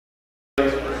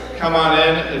Come on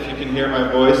in if you can hear my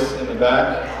voice in the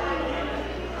back.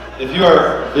 If you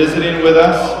are visiting with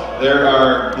us, there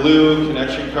are blue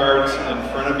connection cards in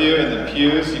front of you in the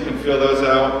pews. You can fill those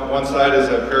out. One side is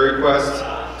a prayer request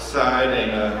side,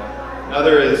 and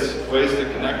another is ways to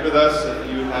connect with us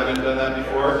if you haven't done that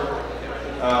before.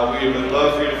 We would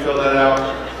love for you to fill that out.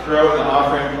 Throw it in the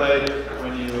offering plate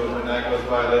when that goes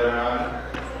by later on.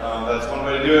 That's one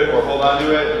way to do it, or hold on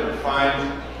to it and find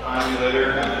me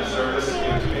later after service. Give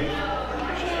it to me.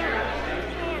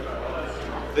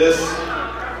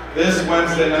 This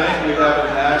Wednesday night we have an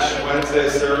Ash Wednesday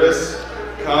service.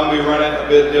 We run it a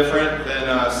bit different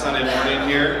than Sunday morning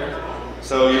here.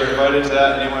 So you're invited to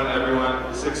that,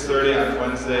 everyone, 6:30 on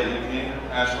Wednesday evening,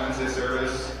 Ash Wednesday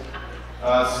service.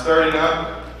 Starting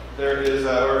up, there is,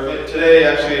 today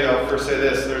actually, I'll first say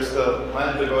this, there's the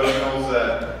Lent devotionals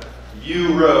that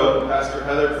you wrote, Pastor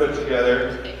Heather put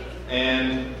together,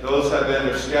 and those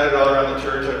they're scattered all around the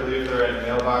church. I believe they're in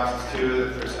mailboxes too.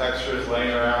 There's extras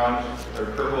laying around. They're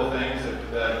purple things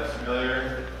that are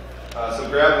familiar. So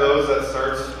grab those. That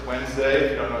starts Wednesday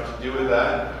if you don't know what to do with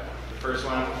that. The first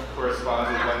one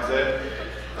corresponds with Wednesday.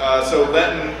 So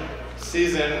Lenten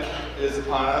season is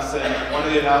upon us, and one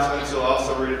of the announcements you'll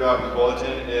also read about in the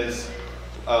bulletin is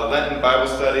a Lenten Bible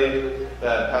study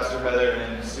that Pastor Heather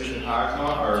and Susan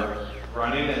Hogsma are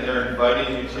running, and they're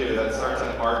inviting you to. That starts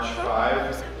on March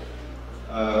 5,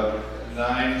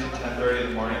 9 to 10:30 in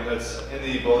the morning. That's in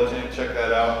the bulletin. Check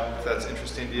that out if that's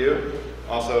interesting to you.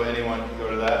 Also, anyone can go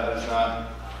to that. That's not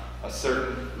a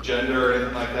certain gender or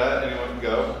anything like that. Anyone can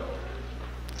go.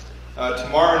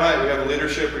 Tomorrow night we have a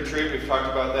leadership retreat. We've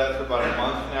talked about that for about a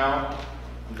month now.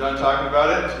 I'm done talking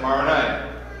about it. Tomorrow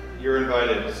night, you're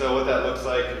invited. So what that looks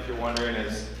like, if you're wondering,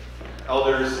 is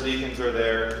elders, deacons are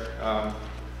there.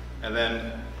 And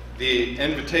then the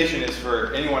invitation is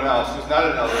for anyone else who's not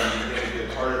an elder and you can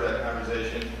be a part of that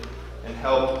conversation and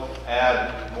help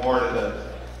add more to the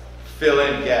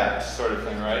fill-in gaps sort of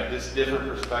thing, right? Just different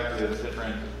perspectives,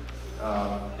 different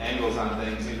angles on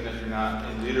things, even if you're not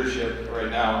in leadership right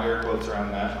now, air quotes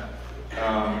around that.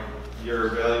 You're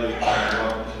valued and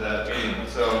welcome to that meeting.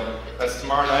 So that's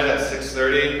tomorrow night at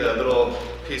 6:30. The little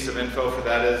piece of info for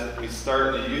that is we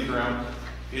start in the youth room.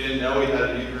 If you didn't know we had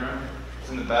a youth room,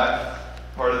 in the back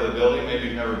part of the building. Maybe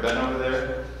you've never been over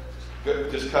there.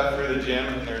 Just cut through the gym,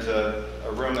 and there's a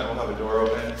room that will have a door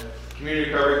open.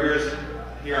 Community recovery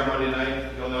here on Monday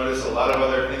night. You'll notice a lot of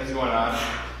other things going on.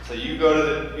 So you go to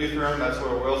the youth room, that's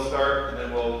where we'll start, and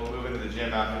then we'll move into the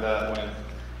gym after that when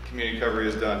community recovery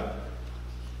is done.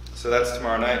 So that's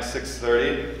tomorrow night,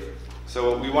 6:30.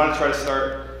 So we want to try to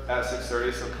start at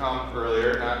 6:30, so come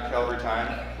earlier, not Calvary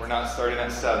time. We're not starting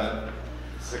at 7,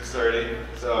 6:30.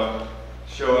 So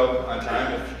show up on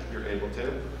time if you're able to.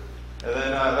 And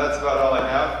then that's about all I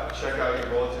have. Check out your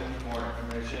bulletin for more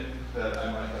information that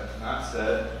I might have not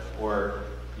said or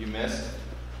you missed.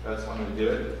 That's one way to do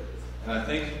it. And I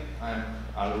think I'm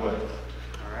out of the way.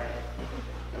 All right.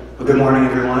 Well, good morning,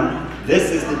 everyone.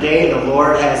 This is the day the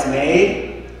Lord has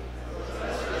made.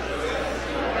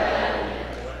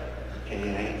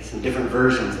 Okay, some different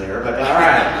versions there, but all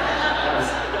right.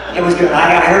 It was good.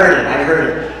 I heard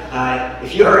it.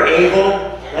 If you are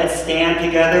able, let's stand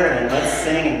together and let's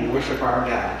sing and worship our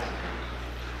God.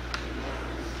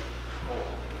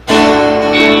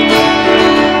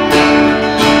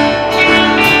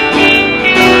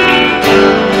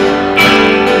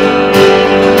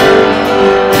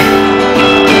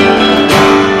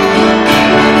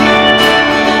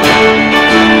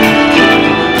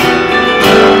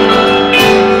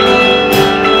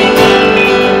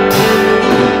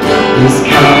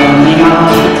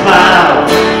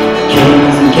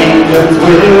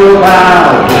 Will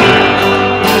bow,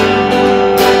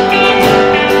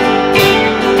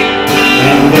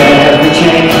 and every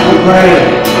chain will break.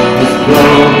 This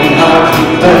broken heart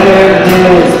will bear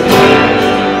His praise.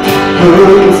 Who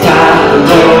can stop the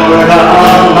Lord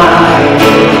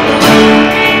Almighty?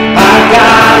 Our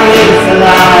God is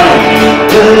alive,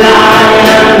 the Lion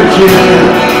of Judah.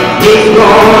 He's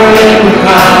roaring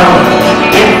power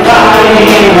and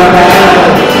fighting our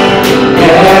battles.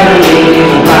 Every knee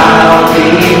will bow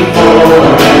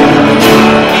before Him.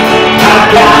 Our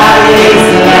God is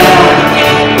the Lamb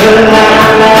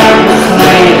that was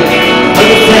slain for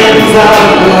the sins of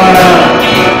the world.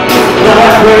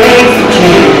 Blood breaks the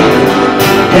chains.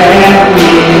 Every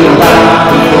knee will bow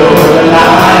before the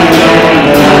Lion and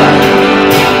the Lamb.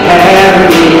 Every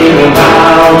knee will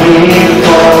bow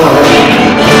before Him.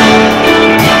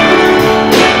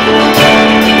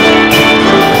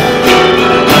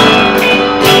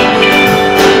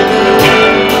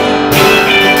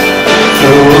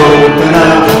 Open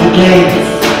up the gates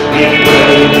and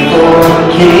waiting for the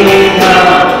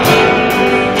kingdom.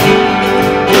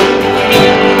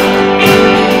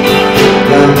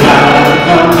 The power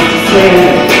comes to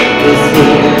save is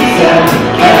here to set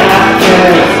the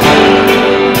captives.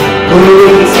 Who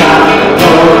can stop the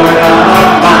Lord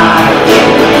Almighty?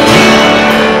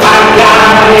 Our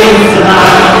God is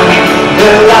alive,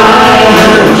 the Lion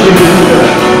of Judah.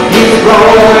 He's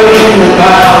roaring the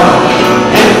power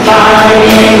and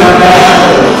fighting our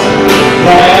battles.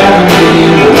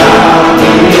 Every around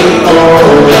before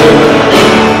you.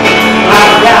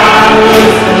 Our God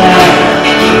is the Lamb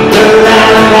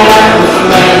that was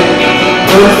slain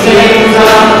for the sins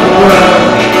of the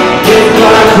world. His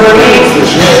blood breaks the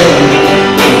chain.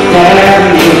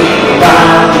 Carry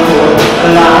around for the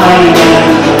Lion and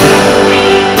the Lamb.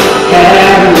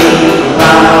 Carry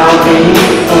around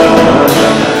before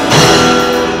him.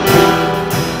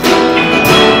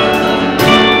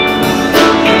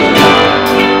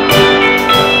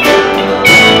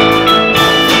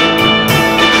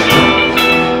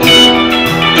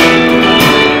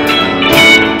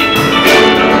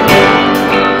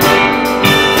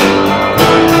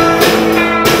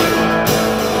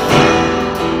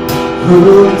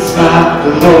 Who can stop the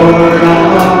Lord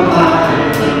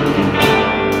Almighty?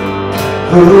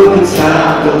 Who can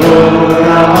stop the Lord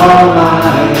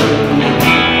Almighty?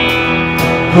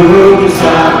 Who can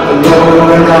stop the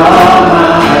Lord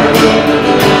Almighty?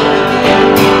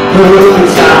 Who can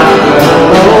stop the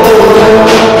Lord?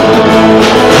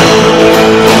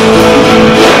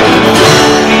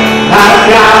 Our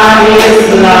God is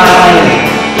the Lion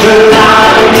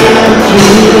of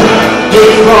Judah.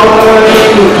 He's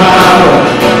roaring with power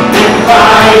and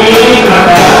fighting our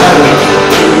battles.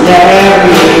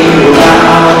 Every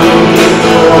around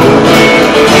before him.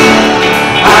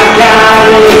 Our God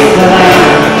is the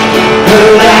Lamb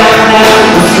that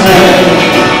was slain.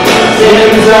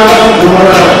 Sins of the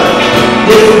world,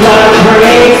 His blood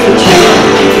breaks the chain.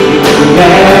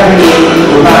 Every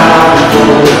around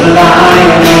for the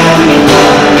Lion and the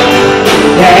Lamb.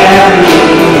 Every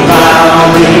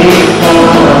around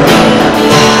before him.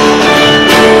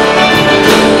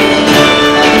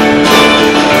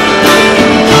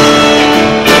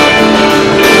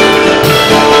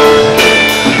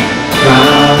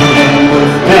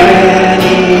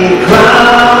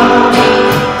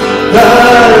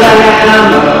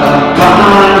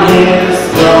 Upon his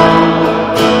throne,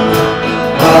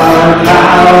 our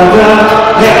power,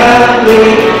 heavenly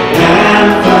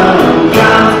anthem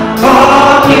comes.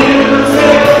 All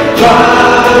music,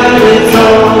 but its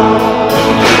own.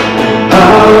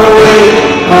 Awake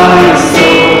my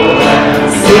soul and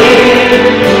sing.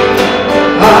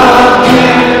 Up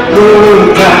and go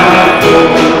down for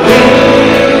me,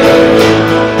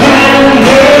 and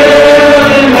hail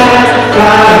him as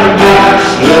thy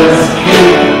matchless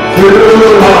King.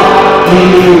 Through all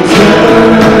eternity,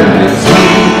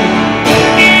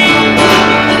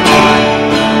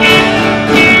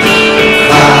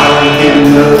 found in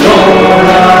the Lord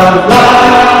of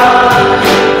life,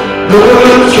 who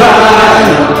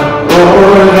triumphed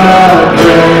o'er the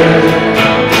grave,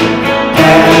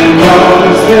 and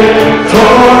was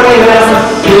victorious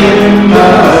in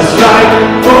the strife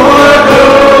for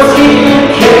those He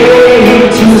came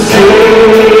to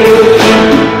save.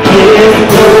 His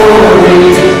glory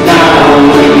now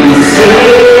we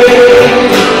sing,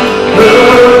 who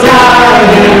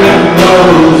died and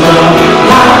rose on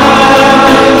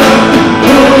high,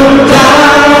 who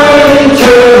died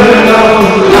eternal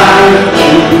life to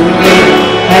live,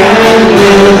 and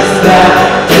lives that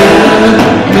death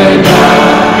may die.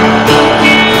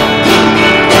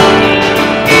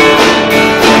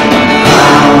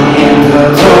 Found in the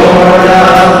Lord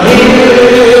of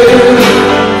His,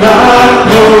 the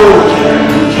broken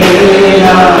King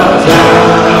of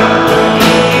time,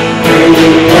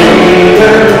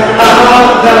 Creator of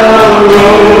the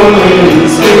rolling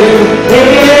sphere,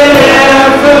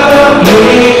 ineffably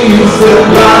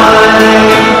sublime.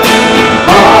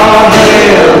 All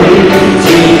hail,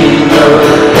 Redeemer,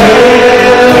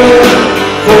 hail,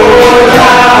 for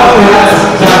Thou hast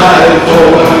died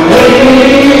for me.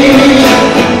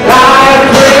 Thy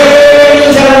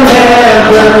praise shall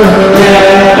never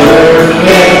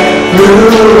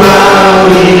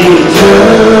throughout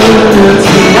eternity.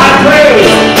 Thy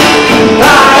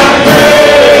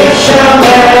praise shall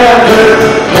never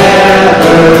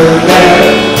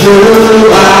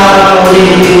throughout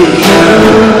eternity.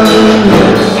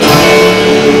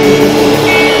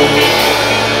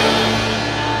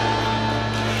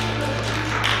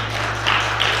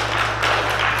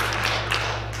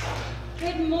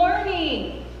 Good morning.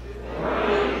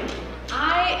 I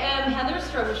am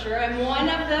Stroobosscher. I'm one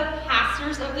of the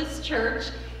pastors of the this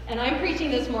church, and I'm preaching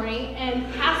this morning,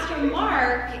 and Pastor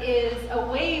Mark is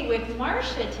away with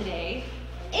Marcia today,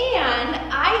 and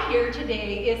I hear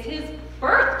today is his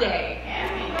birthday.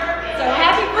 Happy birthday! So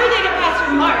happy birthday to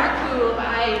Pastor Mark, who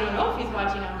I don't know if he's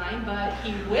watching online, but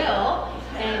he will,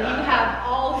 and you have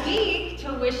all week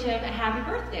to wish him a happy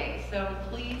birthday, so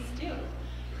please do.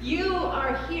 You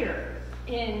are here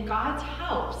in God's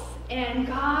house, and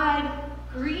God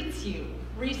greets you.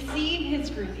 Receive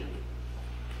his greeting.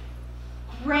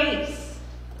 Grace,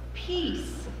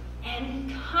 peace,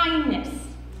 and kindness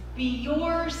be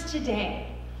yours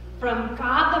today from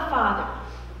God the Father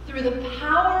through the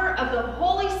power of the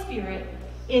Holy Spirit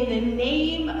in the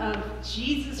name of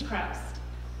Jesus Christ.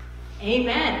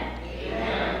 Amen.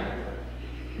 Amen.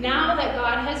 Now that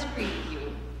God has greeted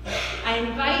you, I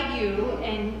invite you,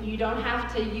 and you don't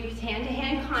have to use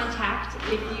hand-to-hand contact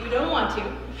if you don't want to,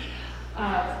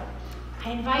 I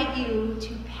invite you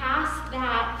to pass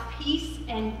that peace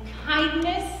and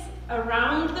kindness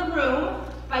around the room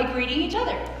by greeting each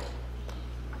other.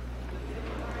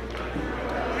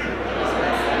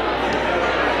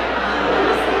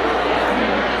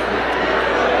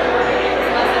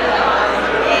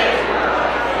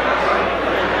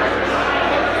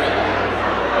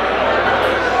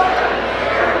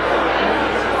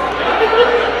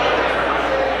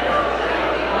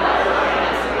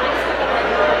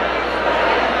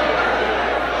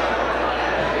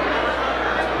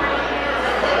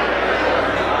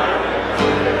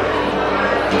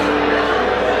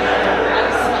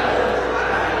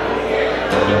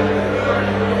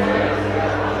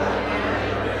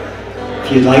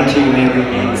 If you'd like to, you may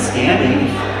remain standing.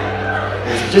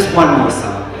 There's just one more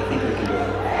song. I think we can do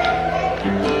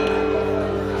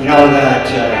it. You know,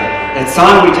 that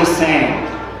song we just sang,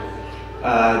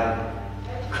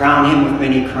 Crown Him with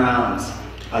Many Crowns.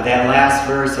 That last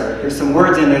verse, there's some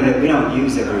words in there that we don't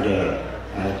use every day.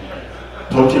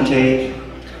 Potentate,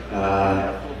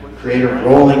 creator of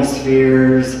rolling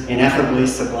spheres, ineffably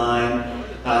sublime.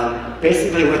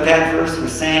 Basically what that verse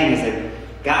was saying is that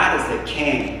God is the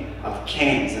King of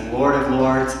kings and Lord of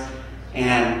lords,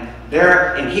 and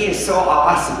he is so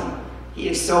awesome. He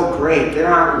is so great. There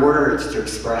aren't words to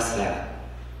express that.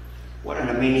 What an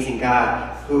amazing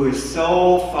God who is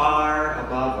so far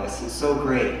above us and so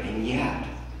great, and yet,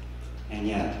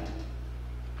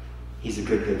 he's a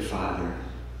good, good Father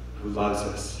who loves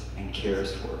us and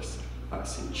cares for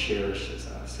us and cherishes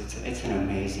us. It's an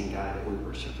amazing God that we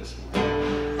worship this morning.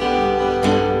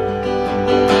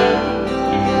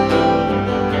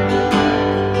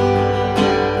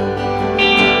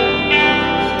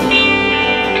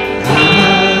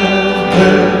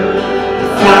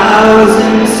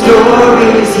 Thousand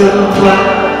stories of what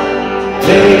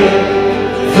they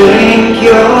think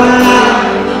you're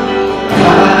like.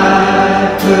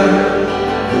 I've heard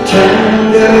the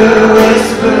tender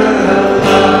whisper of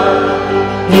love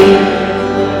in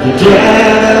the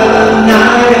dead of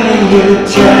night, and you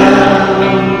tell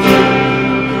me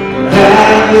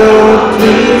that you're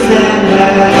pleased and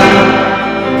that I'm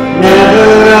never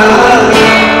alone.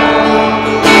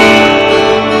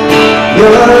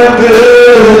 You're a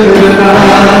good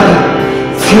God.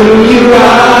 It's who you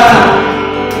are.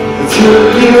 It's who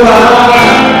you are.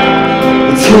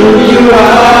 It's who you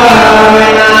are.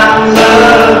 And I'm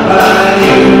loved by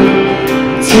you.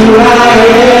 It's who I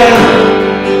am.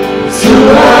 It's who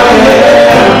I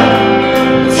am.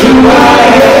 It's who I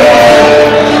am.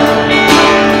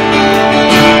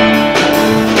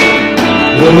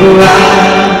 Oh,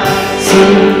 I've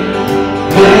seen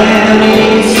many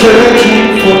searching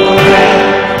for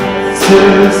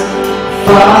answers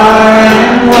far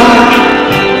and wide.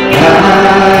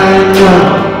 I know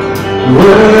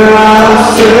we're all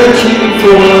searching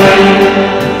for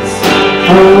answers.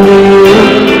 Only you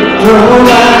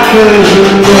provide, 'cause you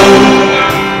know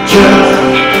just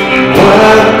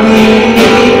what we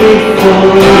need before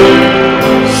we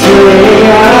say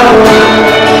our word.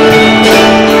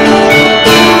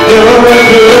 You're a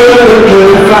good,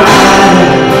 good Father.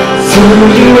 It's who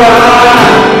you are.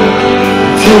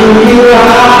 It's who you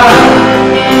are.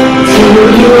 It's who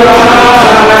you are.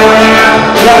 I'm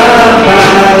loved by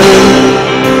you.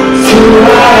 It's who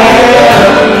I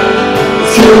am.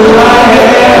 It's who I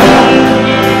am.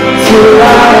 It's who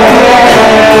I am.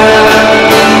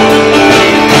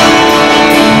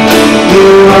 You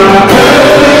are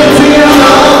perfect in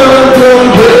all of your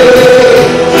ways.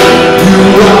 You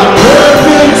are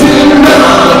perfect in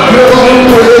all of your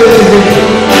ways.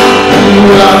 You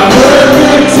are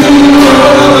perfect in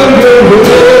all of your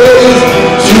ways.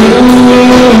 You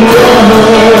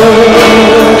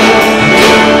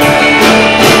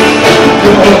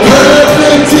are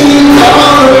perfect in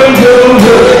all of your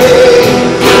ways.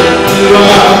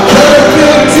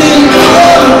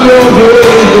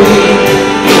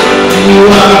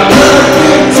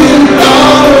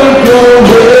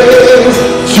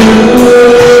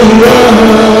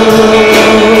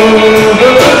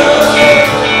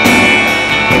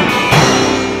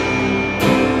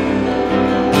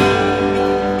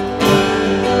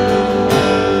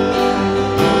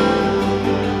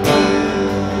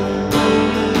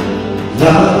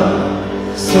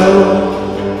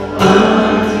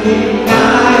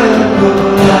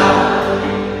 undeniable. I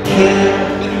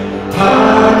can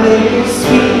hardly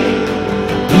speak.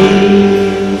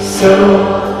 He's so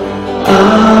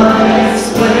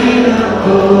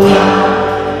unexplainable. I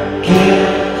can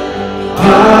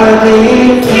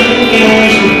hardly think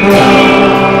as you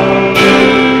crawl.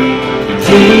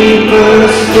 Deeper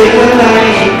still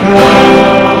as you crawl.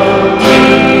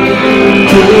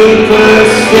 Deeper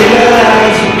still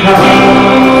as you crawl.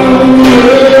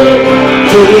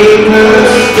 Deeper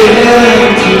still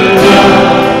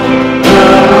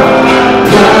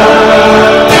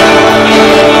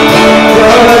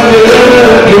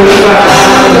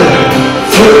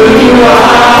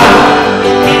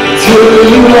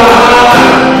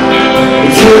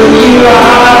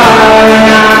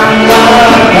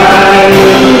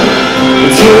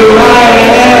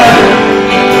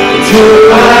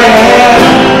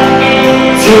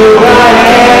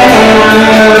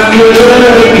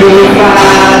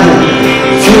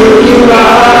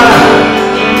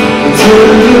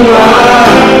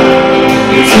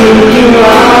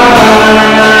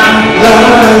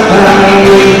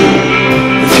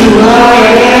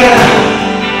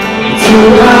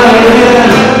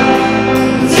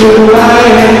into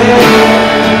love.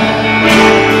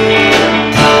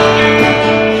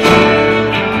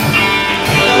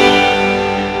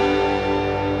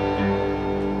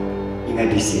 You may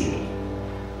be seated.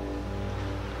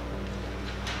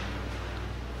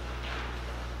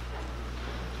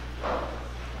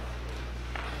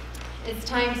 It's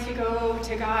time to go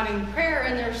to God in prayer,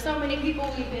 and there's so many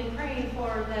people we've been praying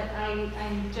for that I'm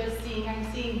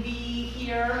seeing Bee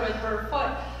here with her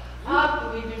foot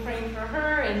up. We've been praying for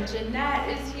her, and Jeanette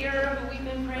is here, who we've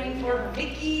been praying for.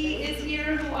 Vicky is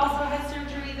here, who also has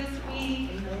surgery this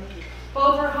week.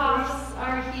 Overhoffs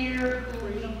are here, who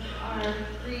are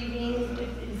grieving.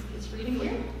 Is Freedom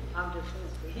here?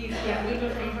 Yeah, we've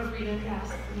been praying for Freedom,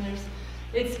 yes. And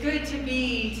it's good to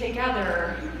be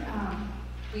together.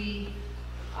 We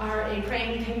are a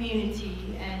praying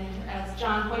community, and as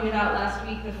John pointed out last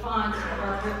week, the font of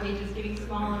our prayer page is getting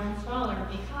smaller and smaller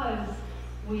because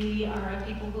we are a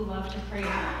people who love to pray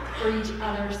for each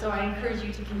other. So I encourage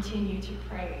you to continue to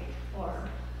pray for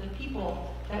the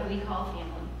people that we call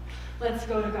family. Let's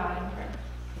go to God in prayer.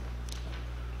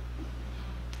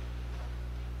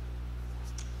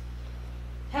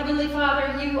 Heavenly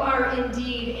Father, you are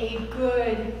indeed a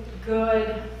good,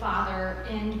 good Father,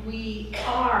 and we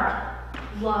are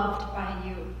loved by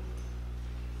you.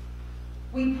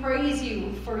 We praise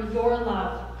you for your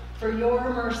love, for your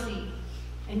mercy,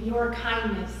 and your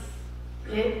kindness.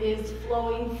 It is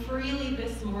flowing freely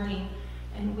this morning,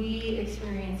 and we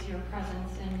experience your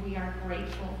presence, and we are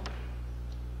grateful.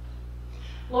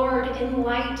 Lord, in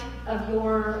light of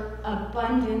your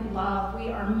abundant love, we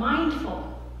are mindful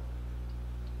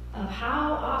of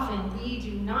how often we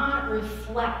do not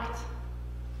reflect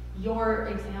your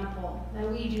example, that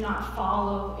we do not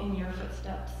follow in your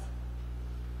footsteps.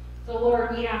 So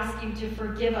Lord, we ask you to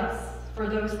forgive us for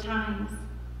those times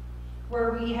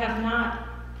where we have not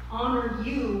honored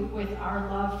you with our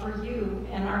love for you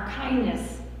and our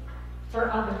kindness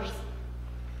for others.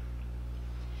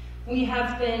 We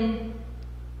have been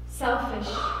selfish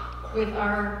with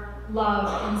our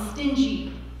love and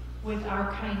stingy with our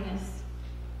kindness.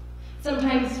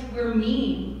 Sometimes we're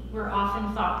mean, we're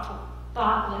often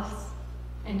thoughtless,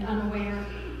 and unaware.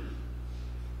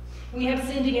 We have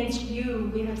sinned against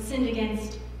you, we have sinned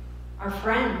against our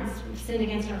friends, we've sinned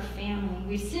against our family,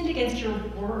 we've sinned against your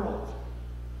world.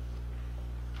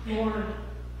 Lord,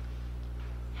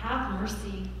 have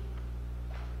mercy.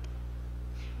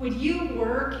 Would you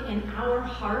work in our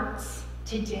hearts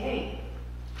today?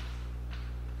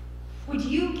 Would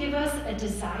you give us a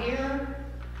desire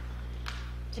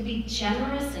to be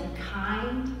generous and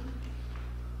kind,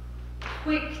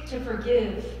 quick to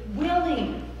forgive,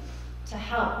 willing to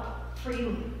help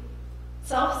freely,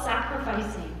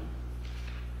 self-sacrificing,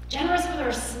 generous with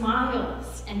our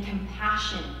smiles and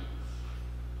compassion,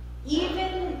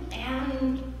 even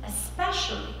and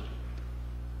especially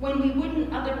when we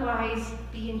wouldn't otherwise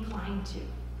be inclined to.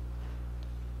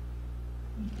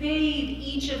 Bathe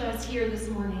each of us here this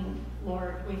morning,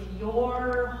 Lord, with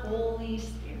your Holy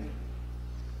Spirit.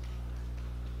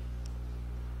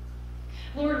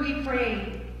 Lord, we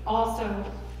pray also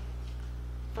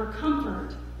for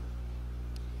comfort.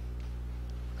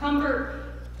 Comfort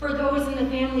for those in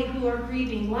the family who are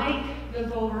grieving, like the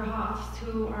Overhoffs,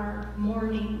 who are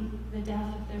mourning the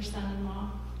death of their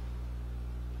son-in-law.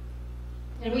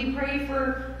 And we pray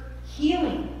for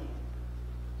healing,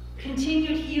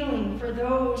 continued healing for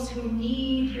those who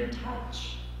need your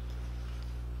touch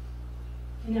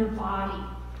in their body,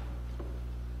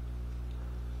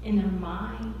 in their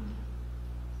mind,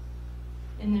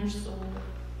 in their soul.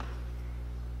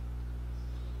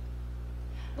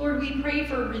 Lord, we pray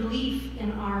for relief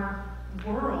in our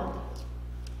world,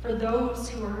 for those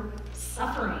who are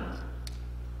suffering,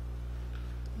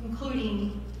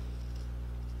 including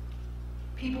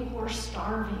people who are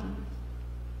starving,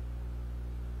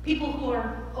 people who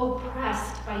are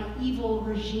oppressed by evil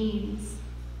regimes,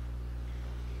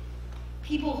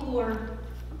 people who are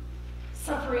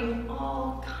suffering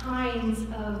all kinds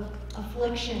of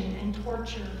affliction and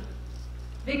torture,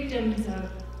 victims of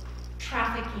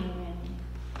trafficking and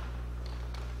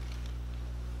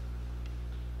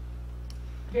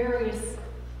various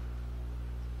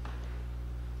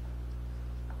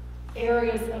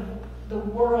areas of the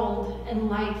world and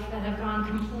life that have gone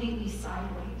completely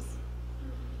sideways.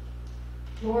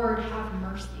 Lord, have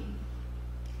mercy.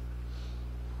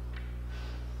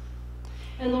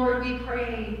 And Lord, we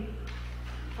pray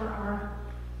for our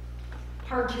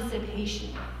participation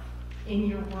in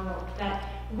your world, that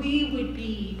we would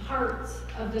be parts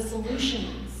of the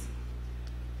solutions,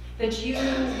 that you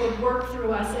would work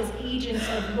through us as agents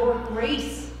of your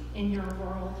grace in your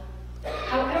world,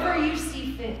 however you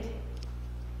see fit,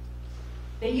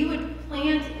 that you would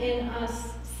plant in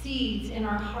us seeds in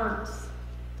our hearts.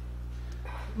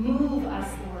 Move us,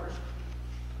 Lord,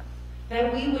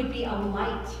 that we would be a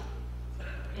light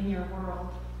in your world,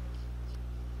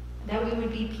 that we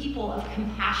would be people of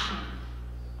compassion.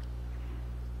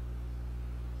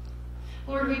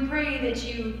 Lord, we pray that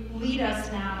you lead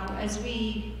us now as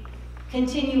we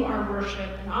continue our worship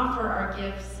and offer our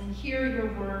gifts and hear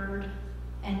your word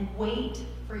and wait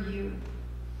for you.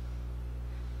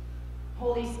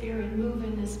 Holy Spirit, move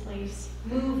in this place,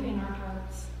 move in our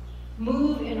hearts,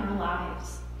 move in our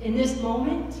lives, in this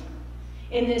moment,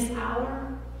 in this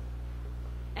hour,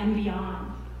 and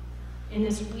beyond, in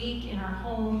this week, in our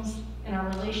homes, in our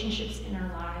relationships, in our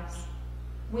lives.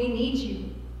 We need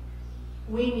you.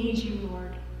 We need you,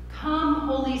 Lord. Come,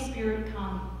 Holy Spirit,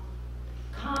 come.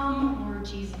 Come, Lord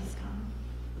Jesus, come.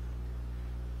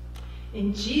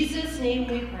 In Jesus' name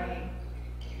we pray.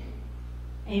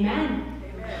 Amen.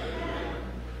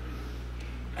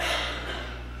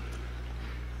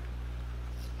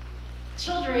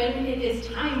 Children, it is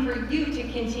time for you to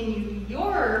continue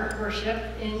your worship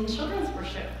in children's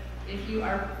worship. If you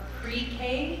are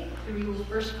pre-K through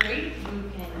first grade,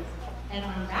 you can head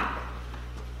on back.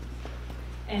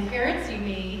 And parents, you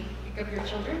may pick up your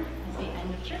children at the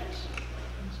end of church.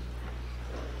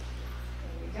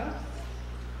 There we go.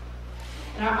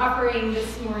 And our offering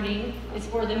this morning is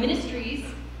for the ministries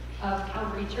of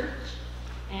Calvary Church.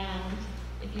 And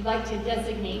if you'd like to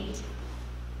designate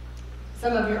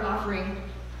some of your offering,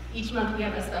 each month we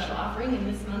have a special offering, and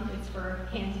this month it's for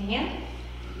Hand to Hand.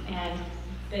 And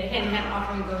the Hand to Hand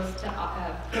offering goes to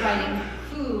providing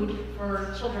food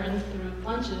for children through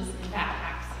lunches and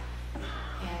backpacks.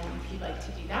 And if you'd like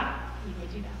to do that, you may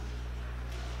do that.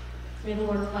 May the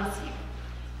Lord bless you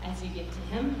as you give to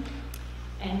him.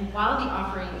 And while the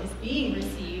offering is being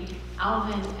received,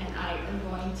 Alvin and I are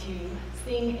going to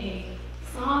sing a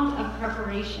song of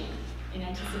preparation in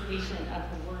anticipation of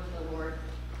the word of the Lord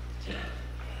today.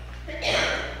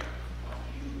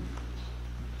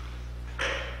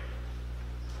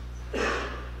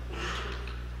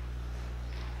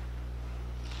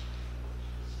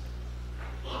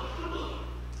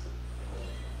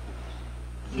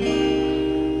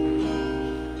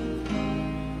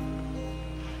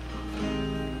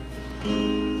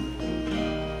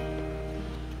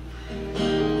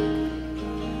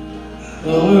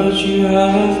 Lord, you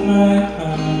have my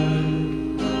heart,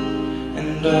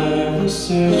 and I will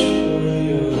search for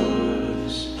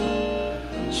yours.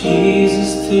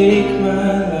 Jesus, take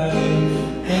my life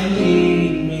and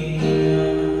lead me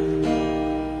on.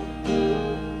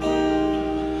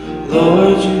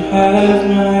 Lord, you have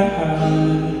my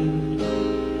heart,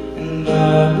 and I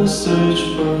will search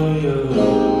for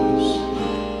yours.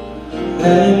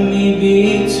 Let me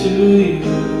be to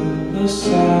you a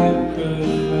sacrifice.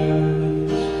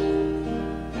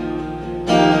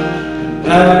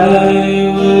 I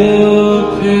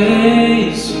will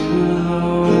praise you,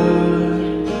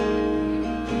 Lord.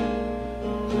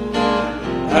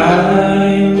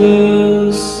 I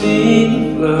will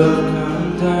sing of love come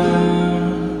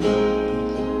down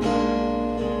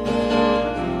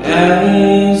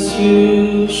as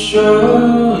you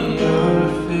show your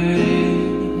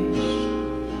face.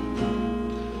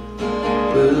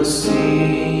 We'll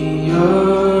see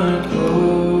your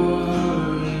glory.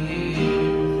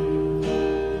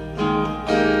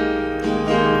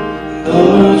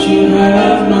 Lord, you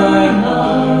have my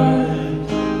heart,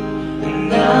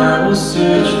 and I will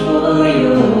search for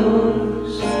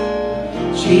yours.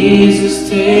 Jesus,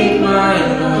 take my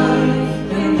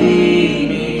life and lead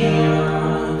me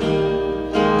on.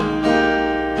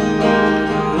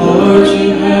 Lord, you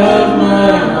have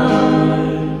my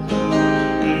heart,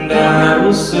 and I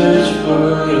will search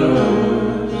for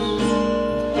yours.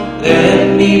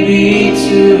 Let me be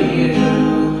to you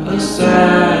a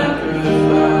sacrifice,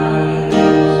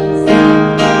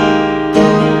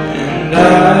 and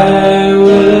I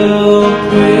will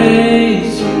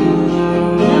praise you,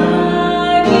 Lord.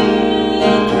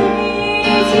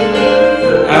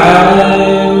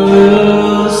 I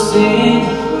will sing,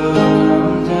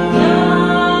 come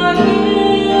down,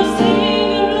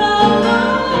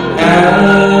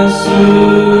 as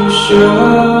you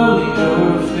show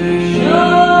your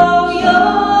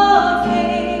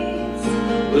face,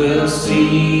 we'll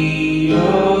see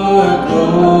your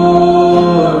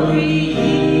glory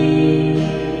here.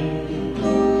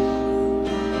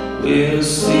 We'll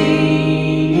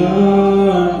see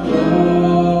your glory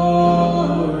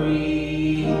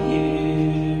here.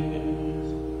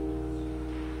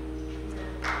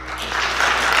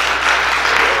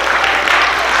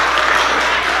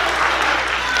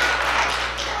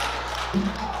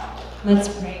 Let's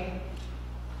pray.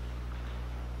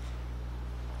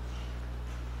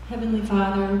 Heavenly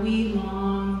Father, we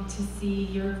long to see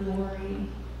your glory.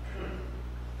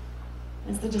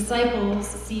 As the disciples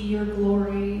see your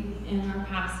glory in our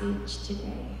passage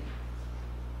today.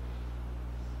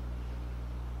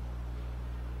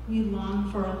 We long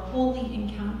for a holy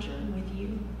encounter with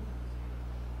you.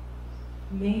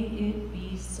 May it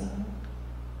be so.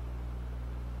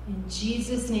 In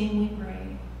Jesus' name we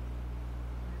pray.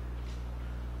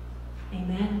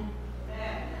 Amen.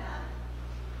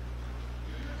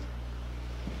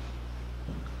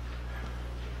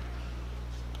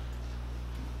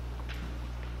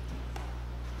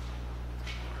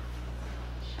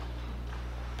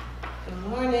 Good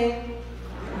morning.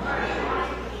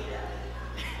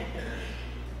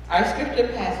 Our scripture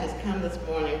passage come this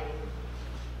morning.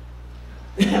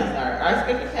 Our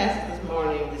scripture passage this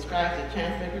morning describes the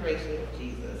transfiguration of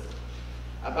Jesus.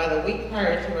 About a week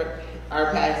prior to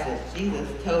our passage, Jesus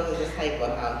told his disciple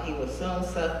how he would soon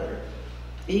suffer,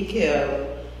 be killed,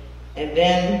 and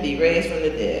then be raised from the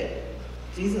dead.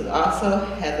 Jesus also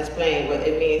has explained what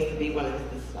it means to be one of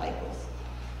his disciples.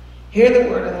 Hear the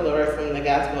word of the Lord from the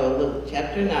Gospel of Luke,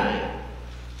 chapter 9,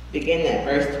 beginning at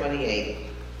verse 28.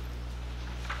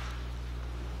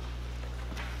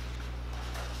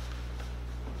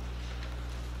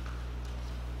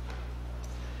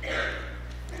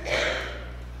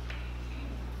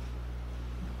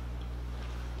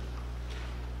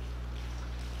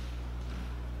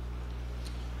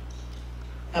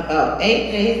 About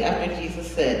 8 days after Jesus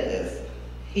said this,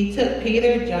 he took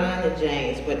Peter, John, and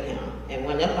James with him and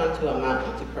went up onto a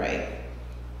mountain to pray.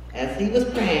 As he was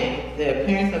praying, the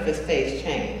appearance of his face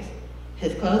changed.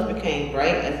 His clothes became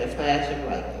bright as a flash of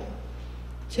lightning.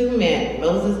 2 men,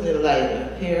 Moses and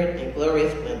Elijah, appeared in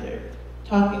glorious splendor,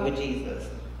 talking with Jesus.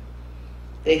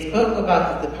 They spoke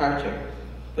about his departure,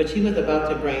 which he was about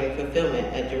to bring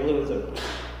fulfillment at Jerusalem.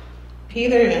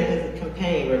 Peter and his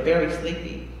companion were very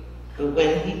sleepy, but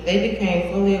when they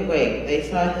became fully awake, they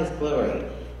saw his glory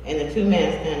and the 2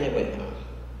 men standing with him.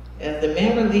 As the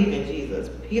men were leaving Jesus,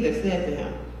 Peter said to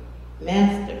him,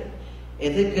 "Master,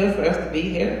 is it good for us to be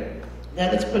here?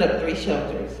 Let us put up 3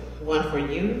 shelters, one for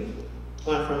you,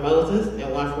 one for Moses,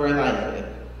 and one for Elijah."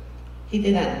 He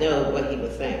did not know what he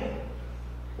was saying.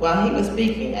 While he was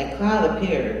speaking, a cloud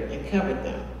appeared and covered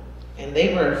them, and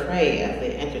they were afraid as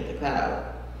they entered the cloud.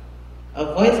 A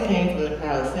voice came from the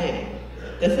cloud saying,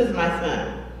 "This is my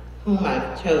son, whom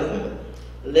I've chosen.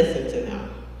 Listen to him."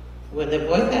 When the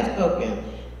voice had spoken,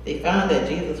 they found that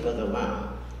Jesus was alone.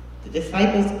 The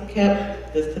disciples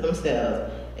kept this to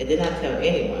themselves and did not tell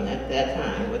anyone at that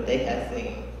time what they had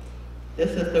seen.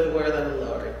 This is the word of the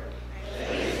Lord.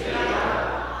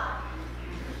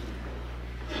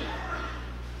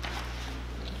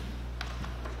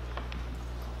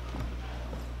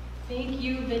 Thank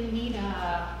you,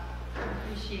 Benita.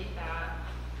 Appreciate that.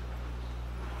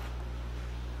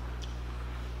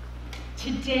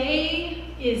 Today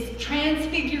is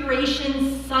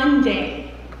Transfiguration Sunday.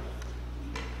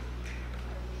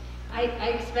 I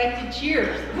expected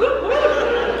cheers. Woo, woo.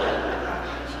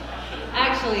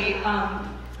 Actually,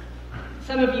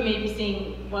 some of you may be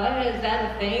saying, "What is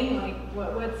that a thing? Like,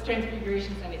 what's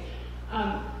Transfiguration Sunday?"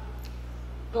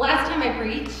 The last time I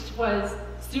preached was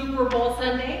Super Bowl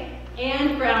Sunday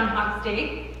and Groundhog's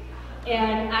Day.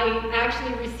 And I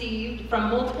actually received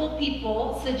from multiple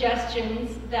people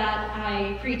suggestions that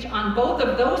I preach on both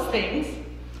of those things,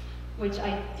 which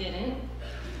I didn't.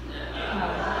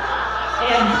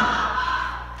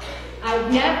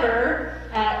 never,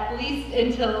 at least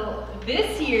until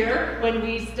this year, when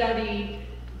we studied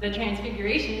the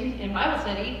Transfiguration in Bible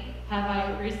study, have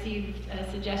I received a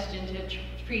suggestion to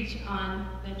preach on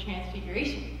the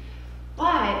Transfiguration.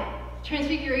 But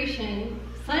Transfiguration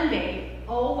Sunday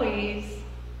always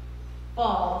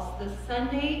falls the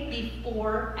Sunday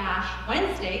before Ash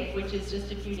Wednesday, which is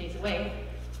just a few days away,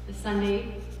 the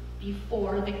Sunday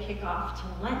before the kickoff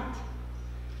to Lent.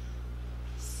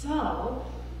 So,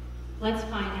 let's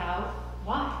find out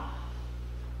why.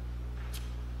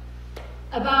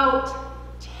 About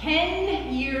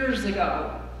 10 years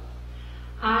ago,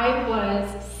 I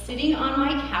was sitting on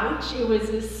my couch. It was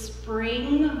a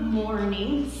spring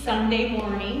morning, Sunday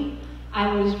morning.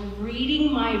 I was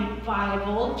reading my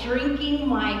Bible, drinking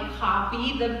my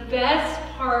coffee, the best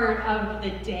part of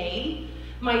the day.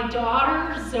 My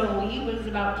daughter, Zoe, was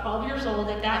about 12 years old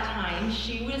at that time.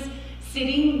 She was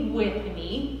sitting with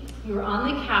me. We were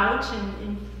on the couch,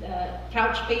 and the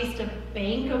couch faced a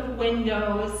bank of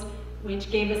windows,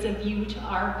 which gave us a view to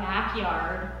our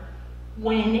backyard,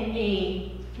 when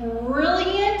a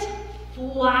brilliant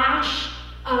flash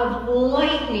of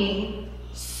lightning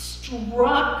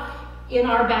struck in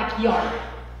our backyard.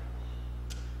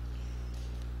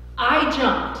 I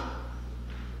jumped.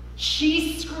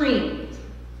 She screamed.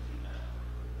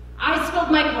 I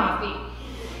spilled my coffee.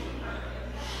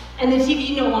 And the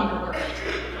TV no longer worked.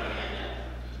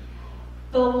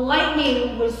 The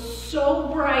lightning was so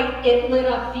bright it lit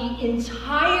up the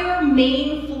entire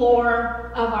main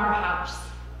floor of our house.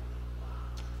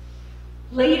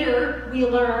 Later, we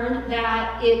learned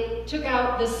that it took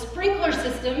out the sprinkler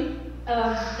system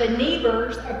of the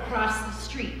neighbors across the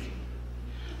street.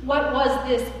 What was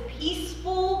this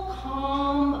peaceful,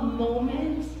 calm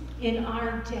moment in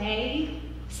our day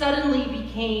suddenly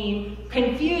became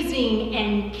confusing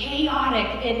and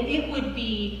chaotic, and it would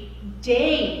be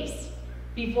days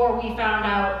before we found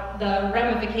out the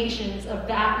ramifications of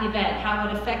that event, how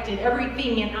it affected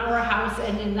everything in our house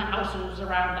and in the houses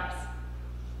around us.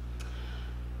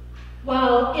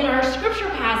 Well, in our scripture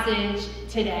passage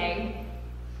today,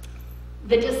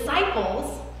 the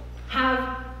disciples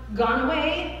have gone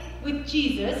away with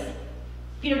Jesus,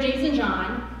 Peter, James, and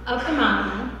John, up the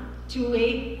mountain to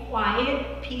a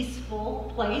quiet,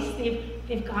 peaceful place.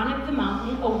 They've gone up the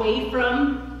mountain away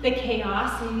from the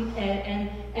chaos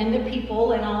and the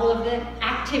people and all of the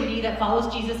activity that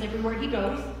follows Jesus everywhere he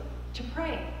goes to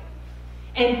pray.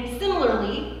 And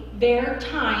similarly, their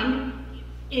time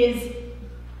is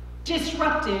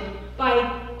disrupted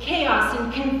by chaos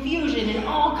and confusion and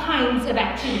all kinds of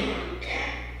activity.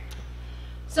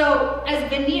 So, as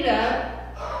Benita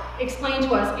explained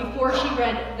to us before she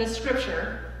read the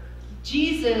scripture,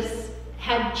 Jesus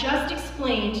had just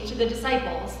explained to the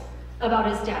disciples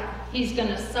about his death. He's going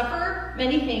to suffer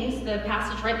many things. The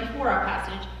passage right before our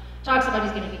passage talks about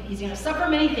he's going to suffer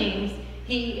many things.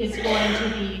 He is going to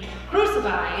be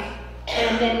crucified,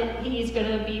 and then he's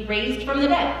going to be raised from the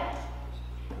dead.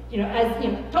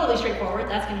 Totally straightforward,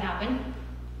 that's going to happen.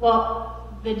 Well,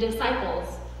 the disciples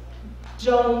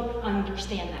don't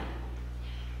understand that.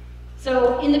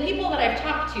 So in the people that I've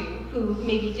talked to who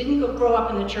maybe didn't grow up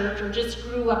in the church or just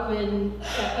grew up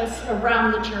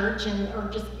around the church or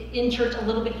just in church a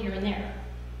little bit here and there,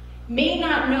 may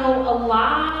not know a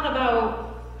lot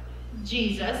about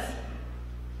Jesus,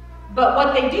 but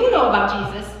what they do know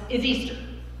about Jesus is Easter.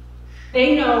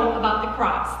 They know about the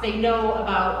cross. They know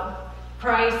about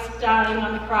Christ dying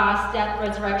on the cross, death,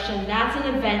 resurrection. That's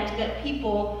an event that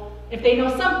people, if they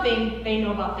know something, they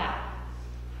know about that.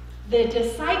 The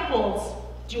disciples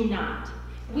do not.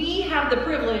 We have the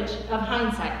privilege of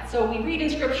hindsight. So we read in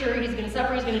scripture, he's going to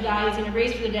suffer, he's going to die, he's going to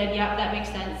raise from the dead. Yeah, that makes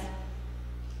sense.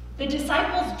 The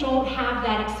disciples don't have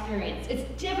that experience. It's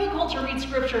difficult to read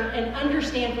scripture and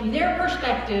understand from their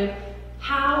perspective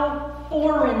how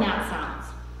foreign that sounds,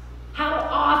 how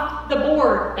off the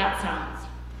board that sounds.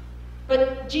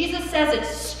 But Jesus says it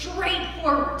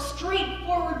straightforward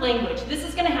language. This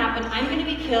is going to happen. I'm going to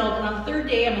be killed, and on the third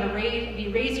day I'm going to be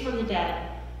raised from the dead.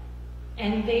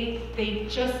 And they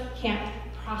just can't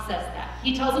process that.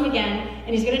 He tells them again,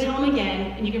 and he's going to tell them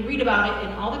again, and you can read about it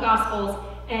in all the Gospels,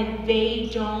 and they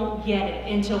don't get it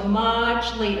until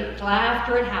much later, till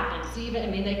after it happens.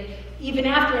 Even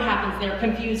after it happens, they're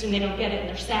confused and they don't get it, and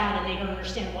they're sad and they don't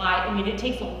understand why. It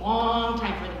takes a long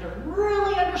time for them to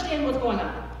really understand what's going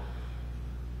on.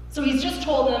 So he's just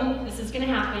told them this is going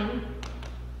to happen,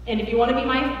 and if you want to be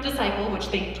my disciple, which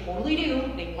they totally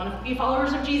do, they want to be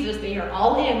followers of Jesus, they are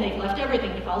all in, they've left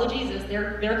everything to follow Jesus,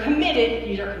 they're committed,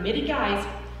 these are committed guys.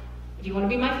 If you want to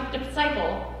be my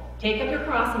disciple, take up your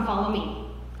cross and follow me.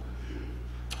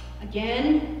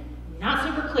 Again, not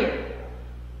super clear.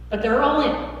 But they're all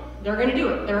in. They're going to do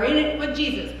it. They're in it with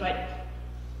Jesus, but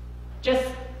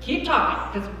just keep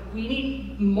talking because we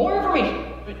need more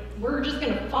information. But we're just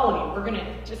going to follow you. We're going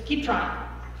to just keep trying.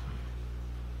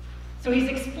 So he's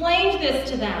explained this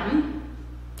to them,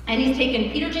 and he's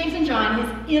taken Peter, James, and John,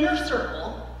 his inner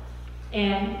circle,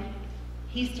 and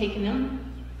he's taken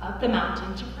them up the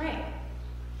mountain to pray.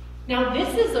 Now,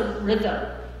 this is a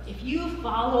rhythm. If you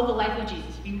follow the life of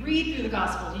Jesus, if you read through the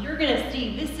Gospels, you're going to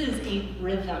see this is a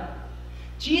rhythm.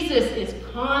 Jesus is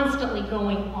constantly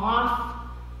going off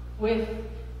with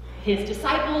his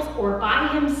disciples or by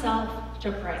himself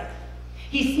to pray.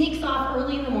 He sneaks off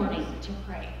early in the morning to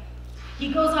pray.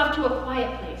 He goes off to a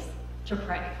quiet place to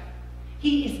pray.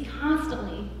 He is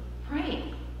constantly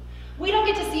praying. We don't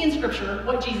get to see in Scripture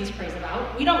what Jesus prays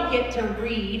about. We don't get to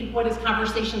read what his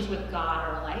conversations with God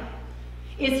are like.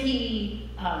 Is he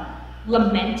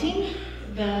lamenting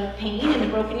the pain and the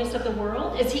brokenness of the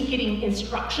world? Is he getting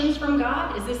instructions from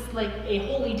God? Is this like a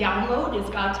holy download? Is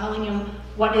God telling him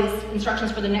what his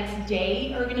instructions for the next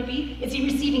day are going to be? Is he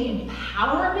receiving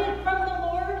empowerment from the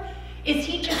Lord? Is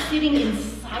he just sitting in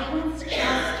silence,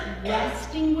 just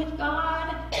resting with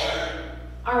God?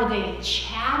 Are they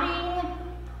chatting?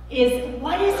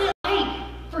 What is it like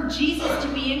for Jesus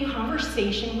to be in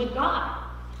conversation with God?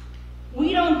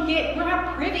 We're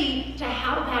not privy to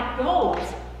how that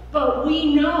goes, but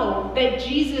we know that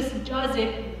Jesus does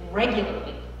it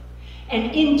regularly.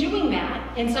 And in doing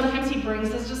that, and sometimes he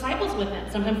brings his disciples with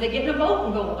him. Sometimes they get in a boat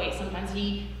and go away. Sometimes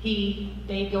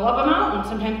they go up a mountain.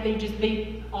 Sometimes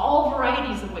they all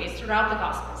varieties of ways throughout the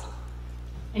Gospels.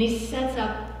 And he sets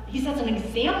an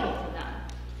example for them.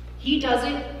 He does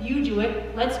it, you do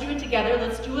it, let's do it together,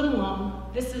 let's do it alone.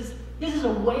 This is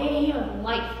a way of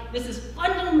life. This is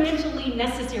fundamentally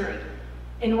necessary.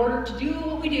 In order to do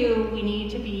what we do, we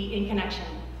need to be in connection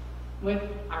with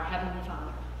our Heavenly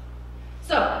Father.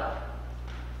 So,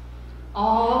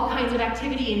 all kinds of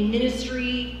activity and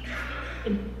ministry,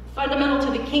 and fundamental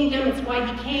to the kingdom, it's why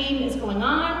he came, is going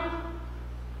on.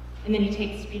 And then he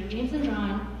takes Peter, James, and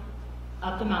John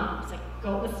up the mountain. It's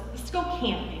like, let's go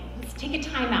camping. Let's take a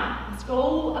time out. Let's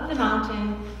go up the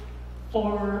mountain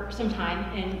for some time.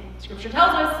 And Scripture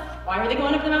tells us, why are they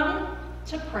going up the mountain?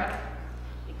 To pray.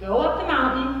 They go up the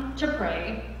mountain to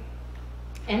pray.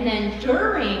 And then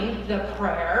during the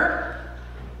prayer,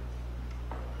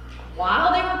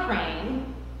 while they were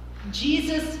praying,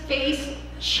 Jesus' face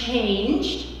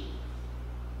changed.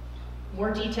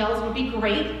 More details would be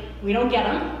great. We don't get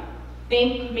them.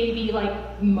 Think maybe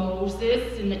like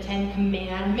Moses in the Ten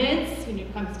Commandments, when he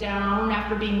comes down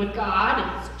after being with God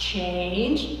and it's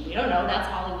changed. We don't know, that's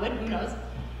Hollywood, who knows?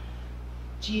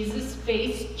 Jesus'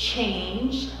 face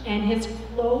changed and his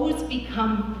clothes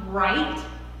become bright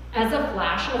as a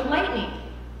flash of lightning.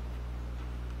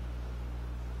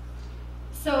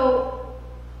 So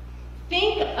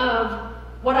think of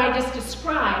what I just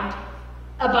described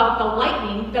about the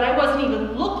lightning that I wasn't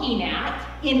even looking at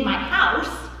in my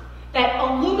house, that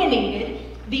illuminated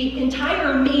the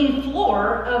entire main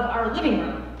floor of our living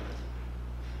room.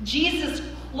 Jesus'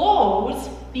 clothes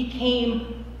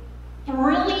became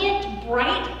brilliant,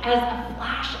 bright as a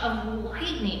flash of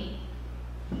lightning.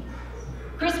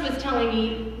 Chris was telling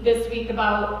me this week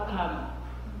about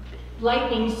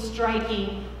lightning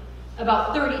striking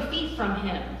about 30 feet from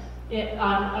him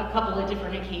on a couple of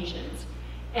different occasions.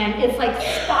 And it's like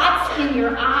spots in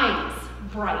your eyes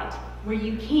bright, where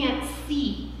you can't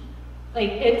see.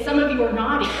 Like, some of you are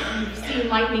nodding. You've seen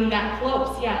lightning that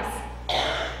close, yes.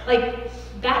 Like,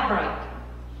 that bright.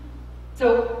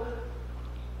 So,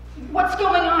 what's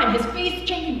going on? His face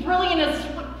changing, brilliant as,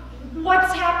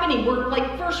 what's happening?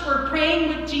 First we're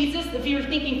praying with Jesus, if you're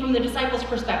thinking from the disciples'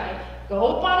 perspective.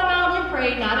 Go up on a mountain and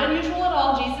pray, not unusual at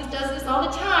all. Jesus does this all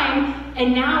the time.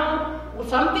 And now,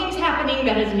 something's happening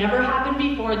that has never happened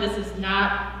before. This is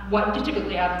not what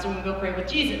typically happens when we go pray with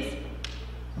Jesus.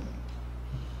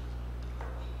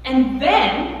 And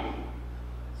then,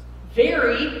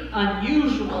 very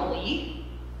unusually,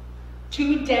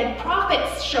 2 dead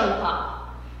prophets show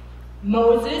up.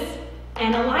 Moses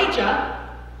and Elijah.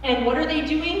 And what are they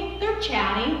doing? They're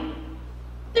chatting.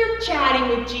 They're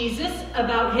chatting with Jesus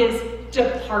about his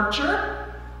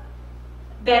departure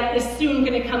that is soon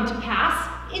going to come to pass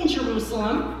in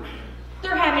Jerusalem.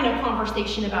 They're having a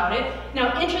conversation about it.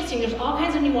 Now, interesting, there's all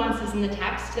kinds of nuances in the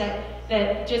text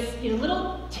that just,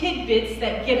 little tidbits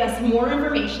that get us more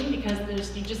information, because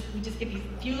we just get these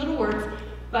few little words.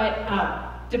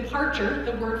 But departure,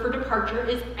 the word for departure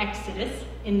is exodus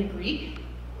in the Greek.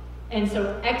 And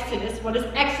so Exodus, what does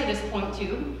Exodus point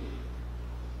to?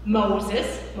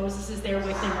 Moses. Moses is there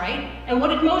with him, right? And what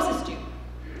did Moses do?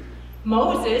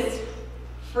 Moses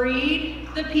freed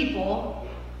the people,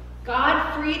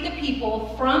 God freed the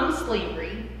people from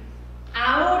slavery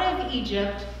out of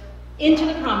Egypt into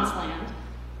the promised land.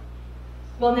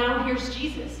 Well, now here's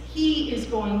Jesus. He is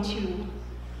going to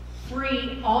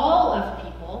free all of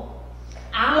people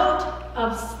out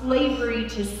of slavery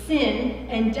to sin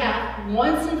and death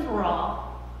once and for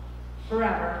all,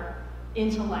 forever,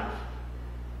 into life.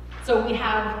 So we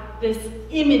have this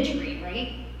imagery,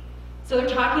 right? So they're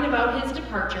talking about his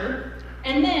departure,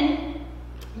 and then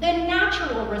the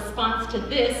natural response to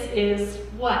this is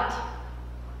what?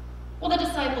 Well, the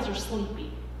disciples are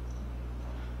sleepy.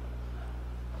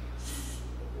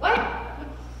 What?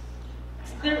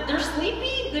 They're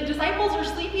sleepy? The disciples are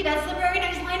sleepy? That's the very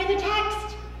nice line in the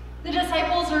text. The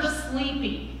disciples are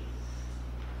sleepy.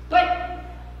 But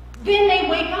then they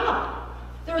wake up.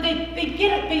 Or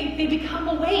they become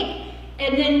awake.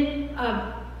 And then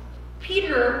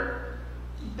Peter,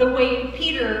 the way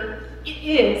Peter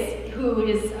is, who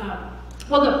is,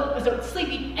 so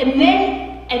sleepy, and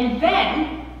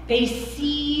then they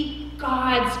see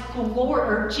God's glory,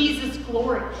 or Jesus'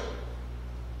 glory.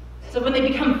 So when they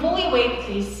become fully awake,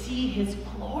 they see his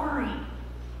glory.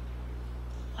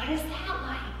 What is that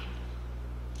like?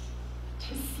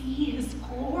 To see his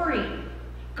glory.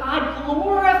 God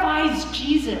glorifies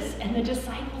Jesus, and the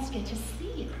disciples get to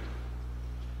see it.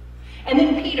 And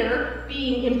then Peter,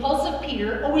 being impulsive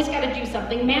Peter, always got to do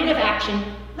something, man of action.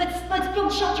 Let's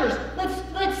build shelters. Let's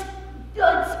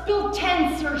build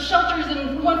tents or shelters,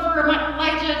 and one for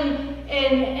Elijah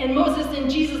and Moses and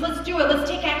Jesus. Let's do it. Let's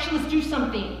take action. Let's do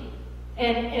something.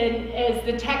 And as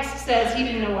the text says, he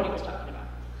didn't know what he was talking about.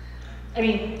 I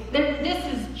mean, this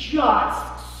is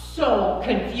just so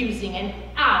confusing and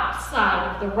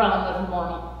outside of the realm of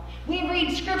normal. We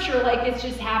read scripture like it's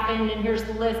just happened, and here's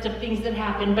the list of things that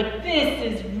happened, but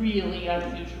this is really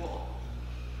unusual.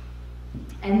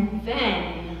 And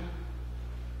then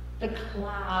the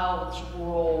clouds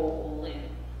roll in.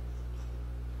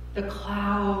 The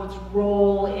clouds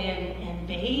roll in, and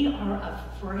they are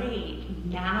afraid.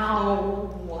 Now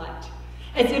what?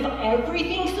 As if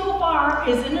everything so far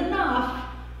isn't enough.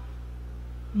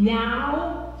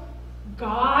 Now,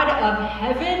 God of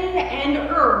heaven and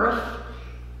earth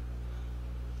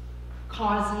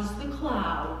causes the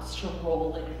clouds to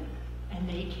roll in, and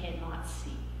they cannot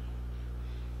see.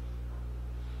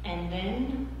 And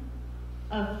then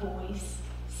a voice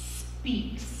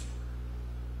speaks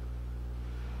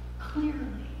clearly.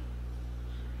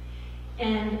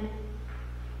 And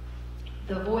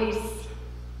the voice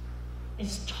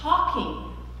is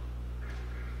talking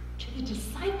to the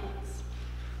disciples.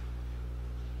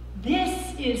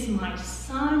 This is my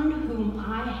son whom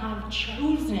I have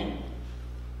chosen,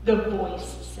 the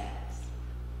voice says.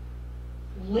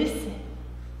 Listen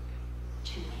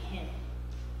to him.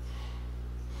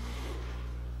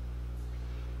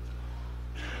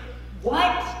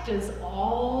 What does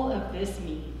all of this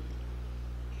mean?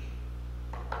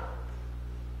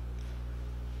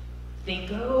 They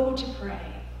go to pray.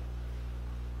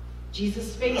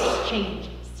 Jesus' face changes.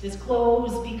 His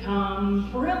clothes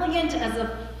become brilliant as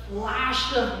a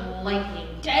flash of lightning.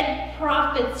 Dead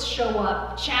prophets show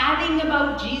up, chatting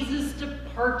about Jesus'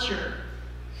 departure.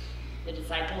 The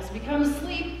disciples become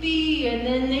sleepy, and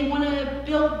then they want to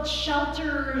build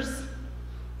shelters.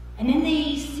 And then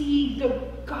they see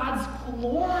God's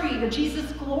glory, or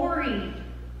Jesus' glory.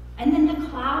 And then the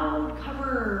cloud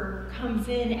cover comes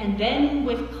in, and then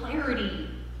with clarity,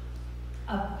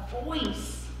 a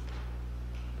voice.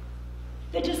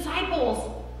 The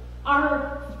disciples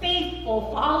are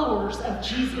faithful followers of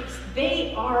Jesus.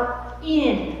 They are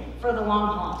in for the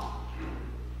long haul.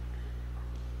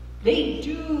 They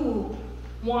do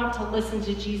want to listen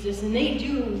to Jesus, and they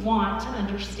do want to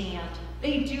understand.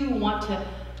 They do want to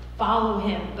follow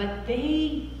him, but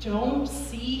they don't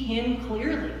see him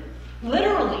clearly.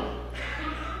 Literally.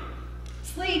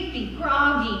 Sleepy,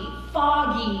 groggy,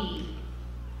 foggy,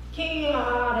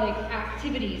 chaotic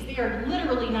activities. They are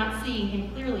literally not seeing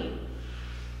him clearly.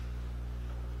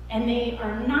 And they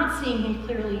are not seeing him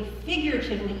clearly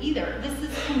figuratively either. This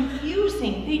is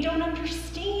confusing. They don't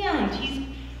understand. He's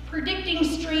predicting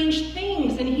strange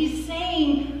things, and he's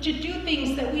saying to do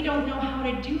things that we don't know how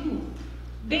to do.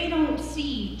 They don't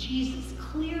see Jesus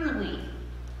clearly.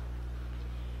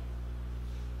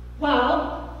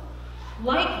 Well,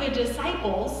 like the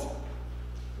disciples,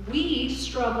 we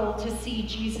struggle to see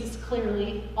Jesus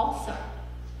clearly also.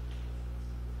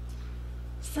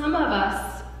 Some of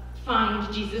us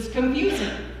find Jesus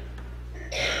confusing.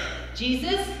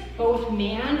 Jesus, both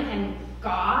man and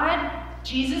God,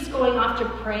 Jesus going off to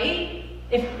pray.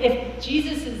 If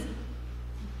Jesus is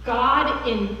God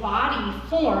in body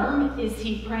form, is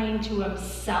he praying to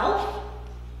himself?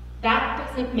 That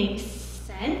doesn't make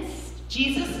sense.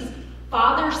 Jesus is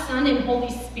Father, Son, and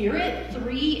Holy Spirit,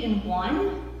 3 in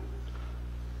 1.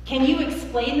 Can you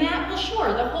explain that? Well,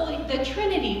 sure, the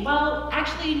Trinity. Well,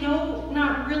 actually, no,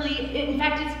 not really. In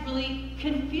fact, it's really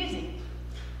confusing.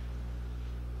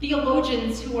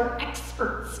 Theologians who are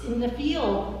experts in the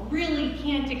field really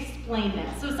can't explain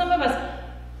that. So some of us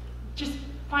just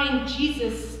find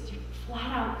Jesus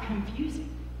flat out confusing.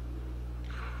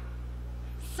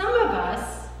 Some of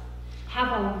us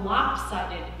have a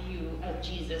lopsided view of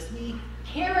Jesus. We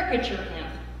caricature him.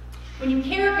 When you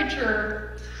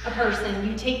caricature a person,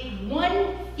 you take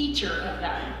one feature of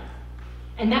them,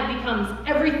 and that becomes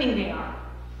everything they are.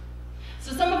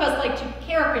 So some of us like to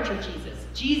caricature Jesus.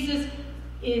 Jesus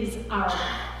is our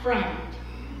friend.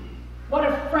 What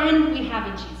a friend we have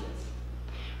in Jesus.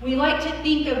 We like to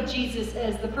think of Jesus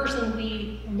as the person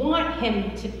we want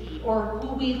him to be, or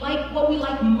who we like, what we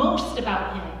like most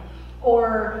about him,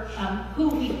 or who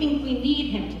we think we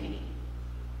need him to be.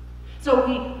 So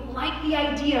we like the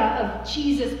idea of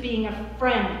Jesus being a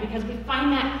friend because we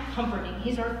find that comforting.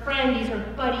 He's our friend, he's our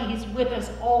buddy, he's with us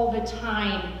all the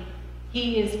time.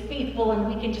 He is faithful and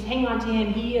we can just hang on to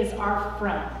him. He is our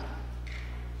friend.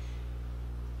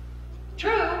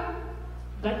 True,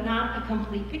 but not a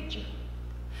complete picture.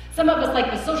 Some of us like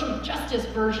the social justice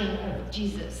version of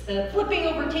Jesus, the flipping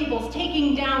over tables,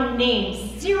 taking down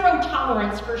names, zero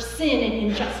tolerance for sin and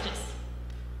injustice.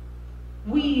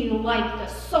 We like the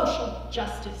social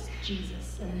justice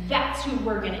Jesus, and that's who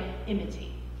we're going to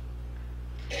imitate.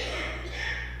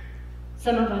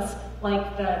 Some of us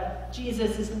like the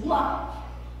Jesus is love.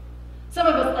 Some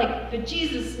of us like the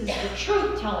Jesus is the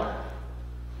truth teller.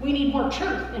 We need more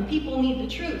truth, and people need the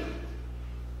truth.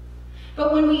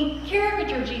 But when we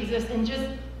caricature Jesus and just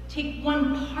take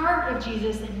one part of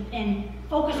Jesus and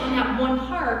focus on that one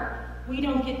part, we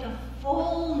don't get the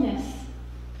fullness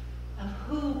of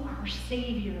who our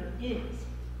Savior is.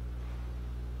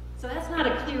 So that's not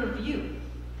a clear view.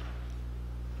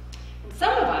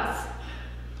 Some of us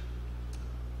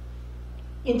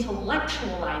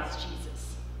intellectualize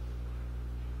Jesus.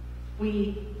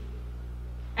 We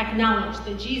acknowledge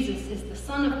that Jesus is the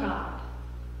Son of God,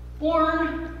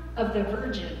 born of the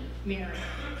Virgin Mary.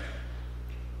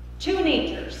 Two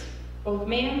natures, both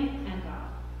man and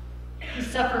God. He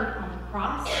suffered on the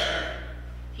cross.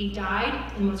 He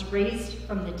died and was raised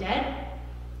from the dead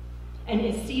and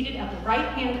is seated at the right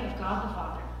hand of God the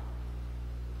Father.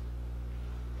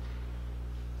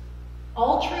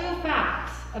 All true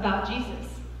facts about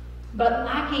Jesus, but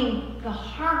lacking the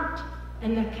heart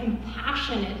and the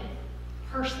compassionate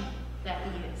person that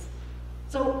he is.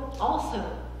 So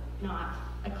also not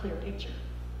a clear picture.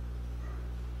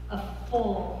 A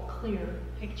full, clear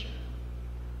picture.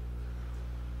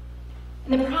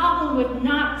 And the problem with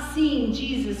not seeing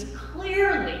Jesus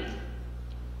clearly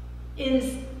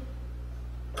is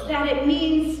that it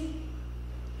means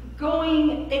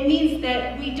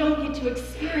that we don't get to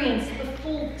experience the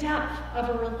full depth of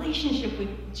a relationship with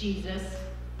Jesus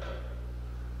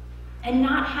and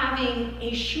not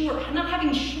having sure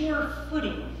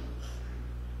footing,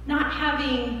 not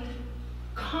having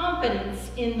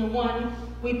confidence in the one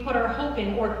we put our hope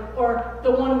in, or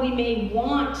the one we may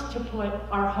want to put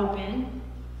our hope in,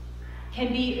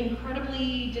 can be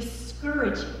incredibly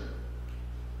discouraging.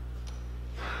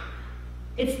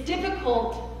 It's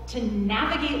difficult to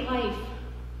navigate life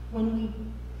when we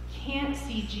can't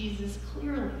see Jesus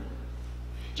clearly.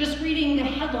 Just reading the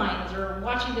headlines or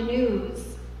watching the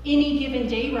news any given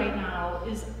day right now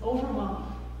is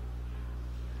overwhelming.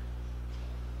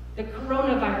 The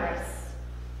coronavirus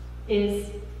is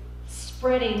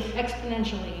spreading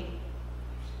exponentially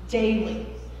daily.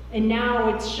 And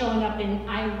now it's showing up in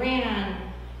Iran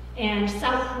and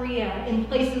South Korea, in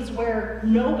places where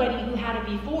nobody who had it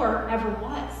before ever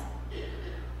was.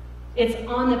 It's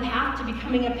on the path to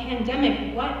becoming a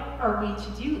pandemic. What are we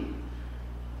to do?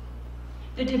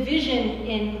 The division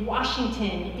in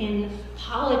Washington, in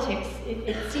politics,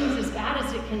 it seems as bad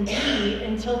as it can be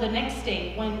until the next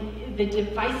day when the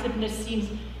divisiveness seems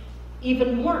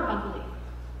even more ugly.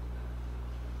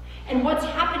 And what's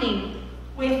happening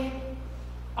with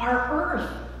our earth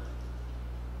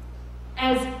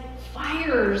as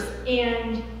fires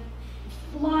and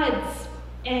floods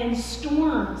and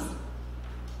storms.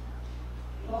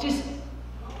 Just,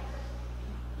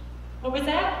 what was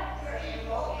that?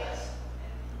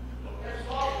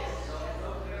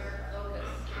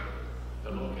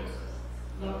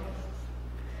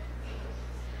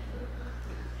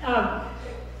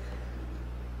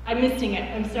 I'm missing it,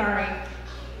 I'm sorry.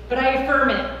 But I affirm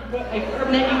it.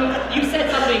 or that you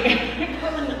said something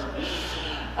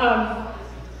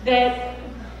that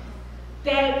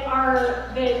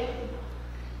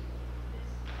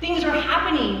things are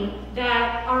happening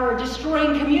that are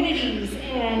destroying communities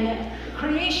and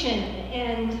creation,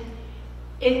 and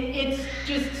it's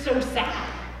just so sad.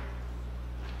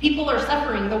 People are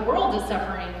suffering, the world is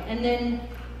suffering, and then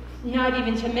not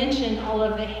even to mention all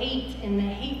of the hate and the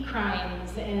hate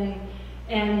crimes and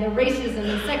the racism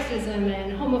and sexism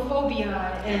and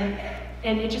homophobia,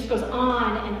 and it just goes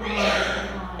on and on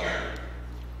and on.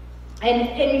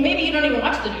 And maybe you don't even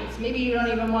watch the news. Maybe you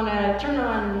don't even want to turn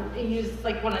on, you just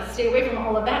like want to stay away from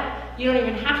all of that. You don't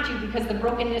even have to, because the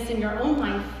brokenness in your own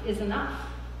life is enough.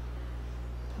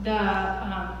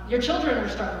 Your children are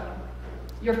struggling.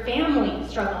 Your family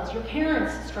struggles. Your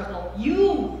parents struggle.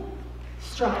 You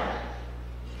struggle.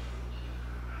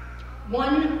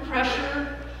 One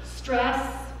pressure,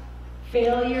 stress,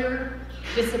 failure,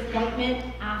 disappointment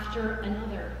after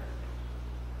another.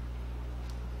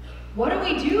 What do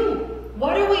we do?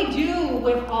 What do we do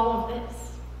with all of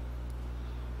this?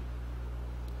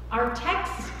 Our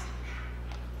text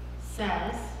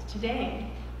says today,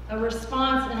 a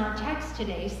response in our text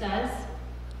today says,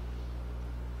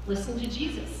 listen to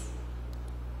Jesus.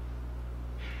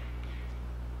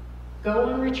 Go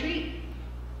and retreat.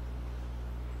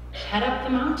 Head up the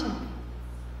mountain.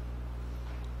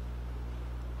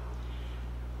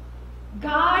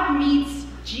 God meets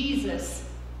Jesus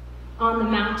on the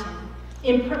mountain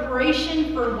in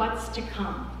preparation for what's to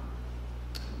come.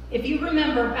 If you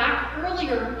remember back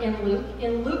earlier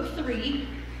in Luke 3,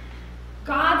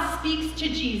 God speaks to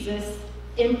Jesus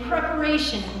in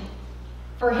preparation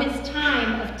for his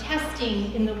time of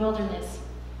testing in the wilderness.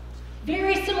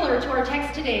 Very similar to our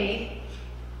text today,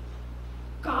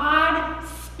 God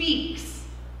speaks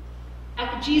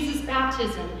at Jesus'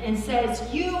 baptism and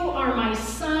says, "You are my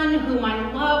son whom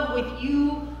I love, with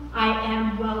you I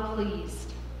am well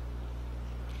pleased."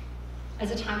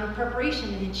 As a time of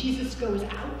preparation, and then Jesus goes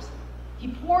out. He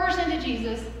pours into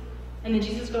Jesus, and then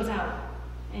Jesus goes out,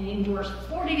 and he endures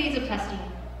 40 days of testing,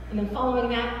 and then following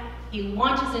that, he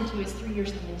launches into his 3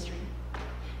 years of ministry.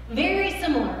 Very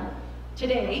similar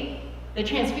today, the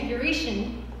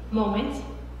Transfiguration moment.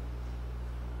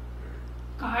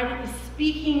 God is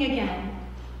speaking again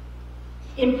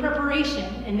in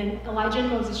preparation, and then Elijah and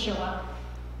Moses show up,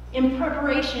 in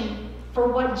preparation for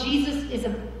what Jesus is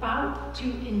about to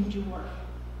endure.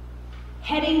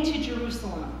 Heading to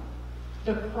Jerusalem,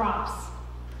 the cross.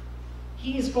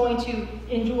 He is going to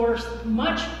endure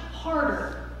much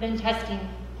harder than testing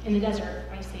in the desert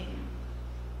by Satan.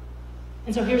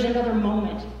 And so here's another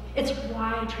moment. It's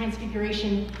why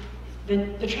Transfiguration,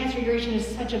 the Transfiguration is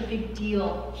such a big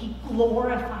deal. He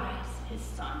glorifies his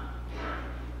son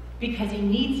because he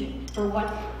needs it for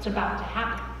what's about to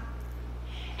happen.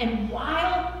 And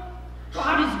while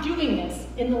God is doing this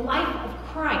in the life of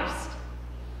Christ,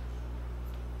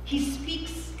 he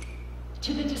speaks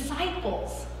to the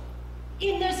disciples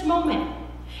in this moment.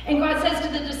 And God says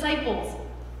to the disciples,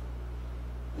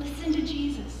 listen to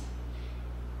Jesus.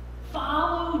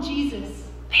 Follow Jesus.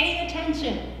 Pay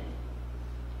attention.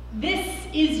 This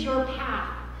is your path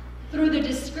through the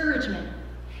discouragement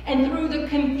and through the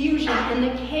confusion and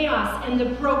the chaos and the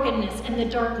brokenness and the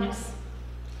darkness.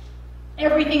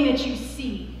 Everything that you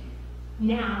see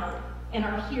now and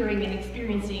are hearing and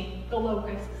experiencing, the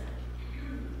locusts.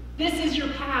 This is your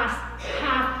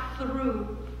path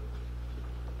through.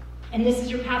 And this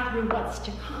is your path through what's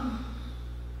to come.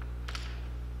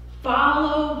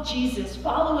 Follow Jesus.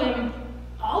 Follow him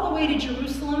all the way to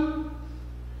Jerusalem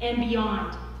and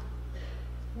beyond.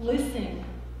 Listen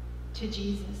to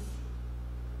Jesus.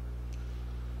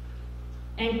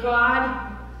 And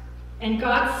God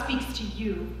speaks to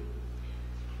you.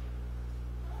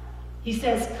 He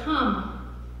says,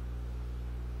 come,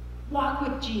 walk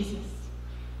with Jesus.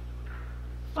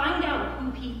 Find out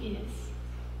who he is.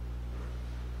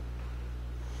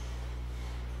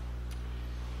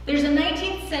 There's a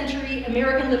 19th century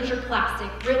American literature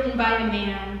classic written by a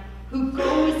man who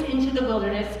goes into the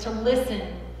wilderness to listen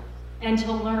and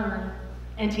to learn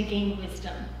and to gain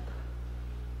wisdom.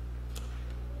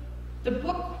 The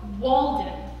book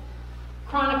Walden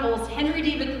chronicles Henry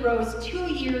David Thoreau's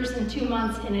 2 years and 2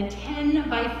 months in a 10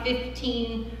 by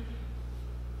 15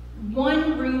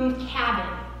 one-room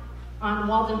cabin on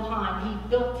Walden Pond. He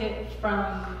built it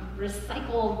from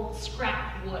recycled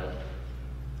scrap wood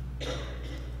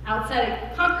outside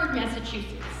of Concord,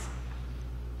 Massachusetts.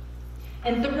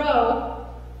 And Thoreau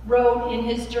wrote in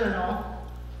his journal,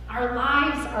 "Our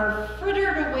lives are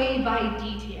frittered away by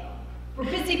detail. We're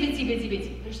busy, busy, busy,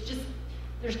 busy.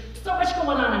 There's so much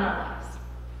going on in our lives.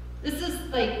 This is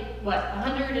like, what,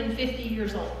 150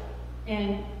 years old,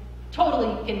 and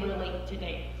totally can relate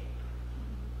today.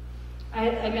 I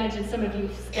imagine some of you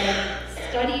have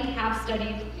studied,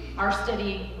 are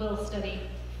studying, will study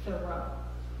Thoreau.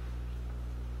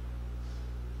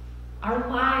 Our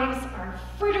lives are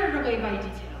frittered away by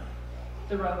detail,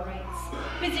 Thoreau writes.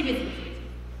 Busy, busy, busy, busy.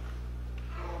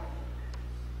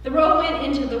 Thoreau went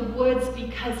into the woods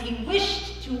because he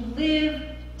wished to live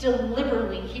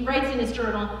deliberately. He writes in his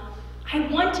journal, I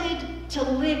wanted to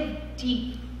live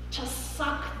deep, to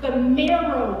suck the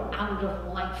marrow out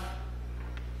of life,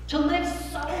 to live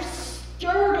so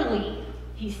sturdily,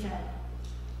 he said,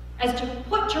 as to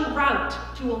put to rout,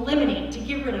 to eliminate, to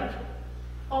get rid of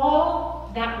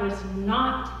all that was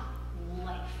not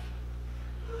life.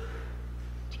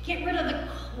 To get rid of the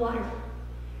clutter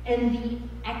and the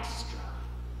extra,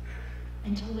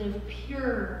 and to live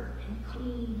pure and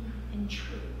clean and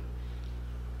true.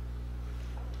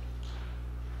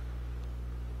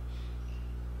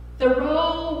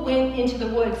 Thoreau went into the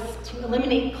woods to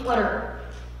eliminate clutter,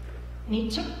 and he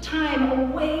took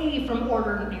time away from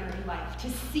ordinary life to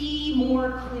see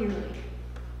more clearly.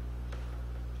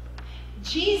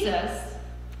 Jesus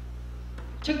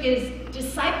took his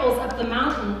disciples up the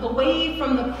mountain away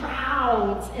from the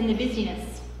crowds and the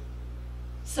busyness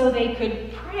so they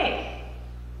could pray.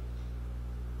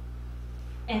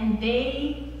 And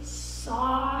they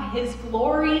saw his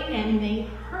glory and they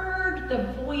heard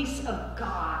the voice of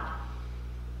God.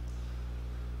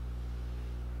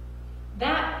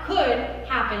 That could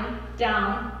happen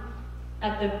down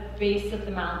at the base of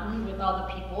the mountain with all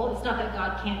the people. It's not that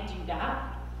God can't do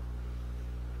that,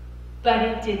 but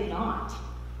it did not.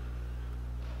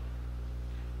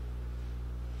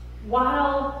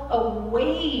 While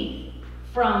away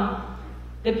from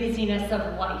the busyness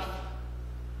of life,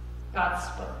 God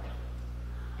spoke,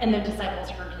 and the disciples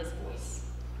heard his voice.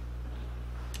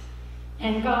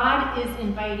 And God is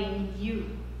inviting you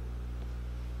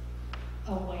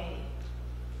away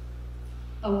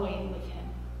with him.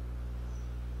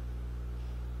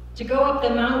 To go up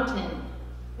the mountain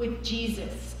with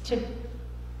Jesus, to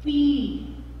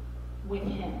be with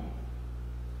him,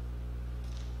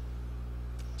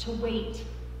 to wait,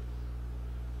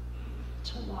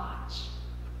 to watch,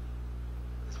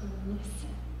 to listen.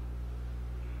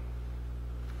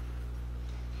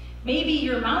 Maybe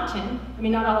your mountain, I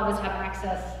mean, not all of us have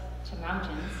access to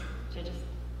mountains, to just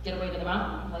get away to the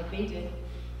mountain like they did.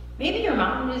 Maybe your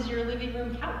mountain is your living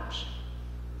room couch.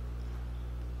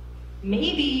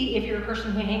 Maybe if you're a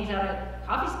person who hangs out at a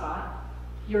coffee spot,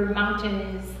 your mountain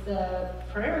is the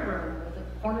prayer room or the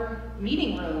corner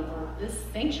meeting room or this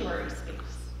sanctuary space.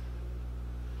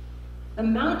 The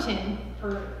mountain,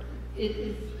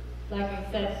 is, like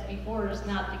I said before, is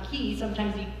not the key.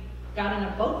 Sometimes he got in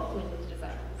a boat with his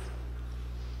disciples.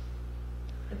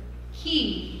 The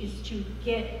key is to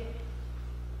get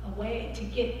away, to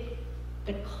get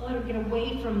the clutter, get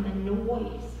away from the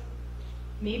noise.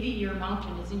 Maybe your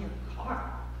mountain is in your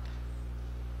car.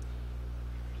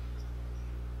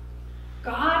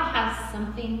 God has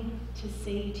something to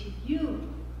say to you.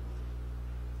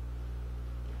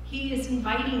 He is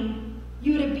inviting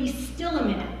you to be still a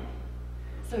minute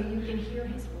so you can hear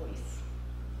his voice.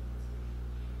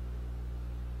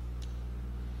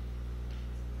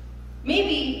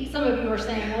 Maybe some of you are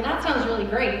saying, well, that sounds really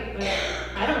great, but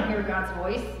I don't hear God's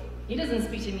voice. He doesn't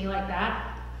speak to me like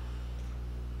that.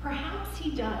 Perhaps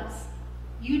he does.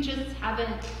 You just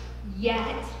haven't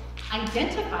yet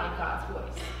identified God's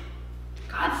voice.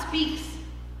 God speaks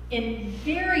in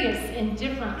various and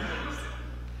different ways.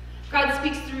 God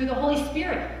speaks through the Holy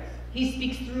Spirit. He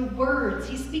speaks through words.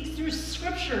 He speaks through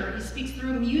scripture. He speaks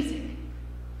through music.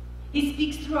 He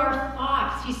speaks through our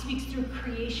thoughts. He speaks through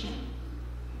creation.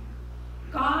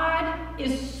 God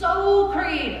is so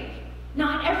creative.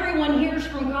 Not everyone hears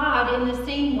from God in the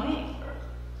same way.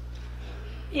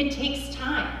 It takes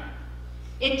time.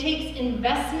 It takes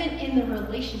investment in the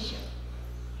relationship.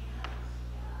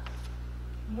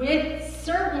 With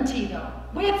certainty, though,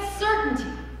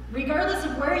 regardless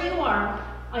of where you are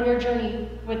on your journey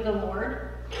with the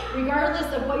Lord,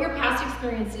 regardless of what your past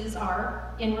experiences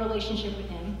are in relationship with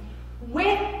him,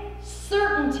 with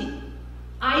certainty,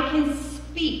 I can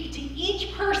speak to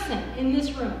each person in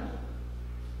this room.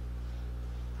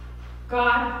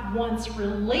 God wants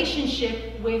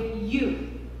relationship with you.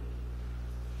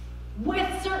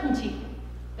 With certainty,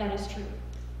 that is true.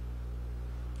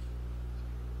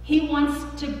 He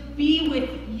wants to be with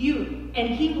you, and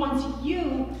he wants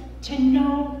you to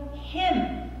know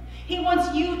him. He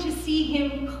wants you to see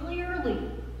him clearly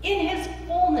in his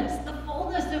fullness, the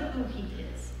fullness of who he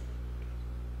is.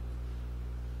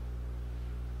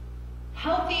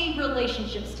 Healthy healthy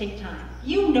relationships take time.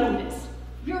 You know this.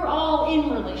 You're all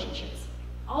in relationships,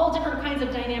 all different kinds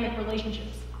of dynamic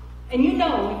relationships. And you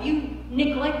know if you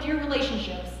neglect your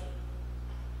relationships,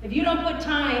 if you don't put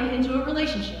time into a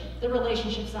relationship, the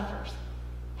relationship suffers.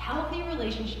 Healthy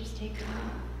relationships take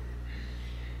time.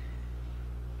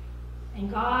 And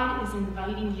God is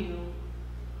inviting you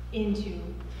into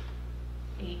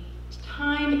a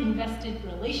time-invested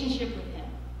relationship with Him.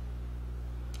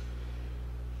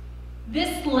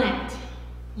 This Lent,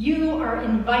 you are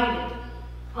invited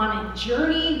on a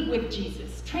journey with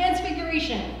Jesus.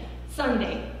 Transfiguration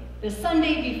Sunday, the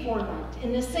Sunday before Lent.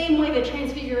 In the same way that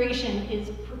Transfiguration is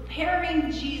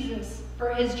preparing Jesus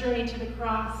for His journey to the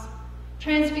cross,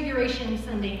 Transfiguration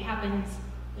Sunday happens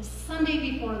the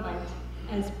Sunday before Lent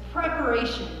as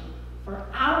preparation for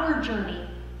our journey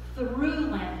through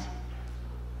Lent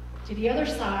to the other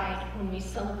side when we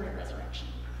celebrate resurrection.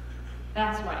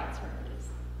 That's why it's where it is.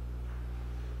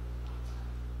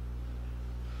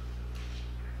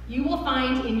 You will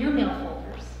find in your mail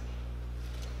folders,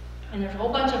 and there's a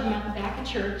whole bunch of them at the back of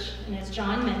church, and as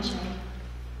John mentioned,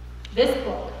 this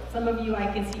book, some of you I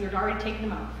can see you're already taking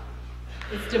them out.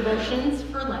 It's Devotions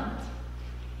for Lent.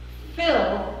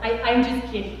 Phil, I'm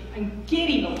just kidding. I'm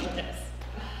giddy over this.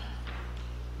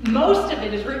 Most of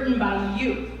it is written by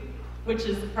you, which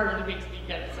is the part that makes me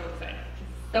get so excited.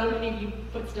 So many of you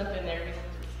put stuff in there.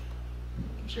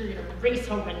 I'm sure you're going to race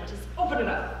home and just open it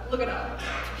up, look it up.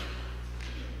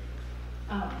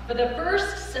 For the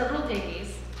first several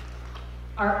days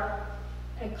are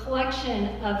a collection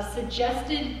of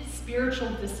suggested spiritual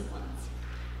disciplines.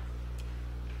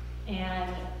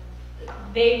 And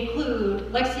they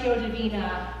include Lectio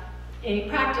Divina, a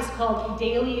practice called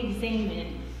daily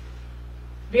examen,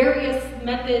 various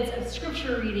methods of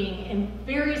scripture reading, and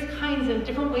various kinds of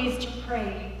different ways to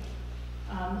pray.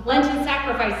 Lenten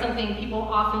sacrifice, something people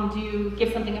often do,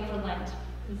 give something up for Lent,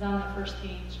 is on the first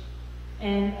page.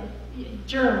 And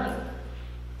journaling.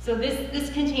 So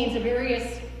this contains the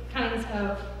various kinds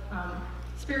of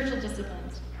spiritual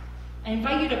disciplines. I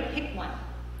invite you to pick one.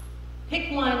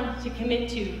 Pick one to commit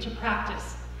to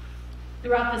practice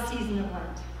throughout the season of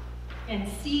Lent, and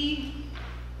see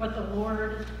what the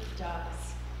Lord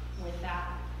does with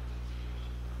that.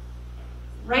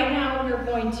 Right now, we're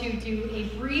going to do a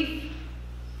brief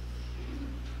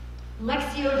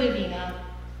Lectio Divina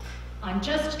on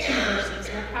just 2 verses.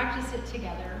 We'll practice it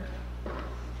together,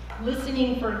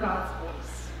 listening for God's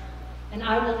voice. And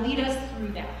I will lead us through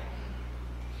that.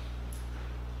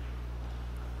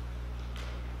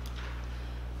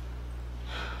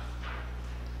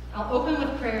 I'll open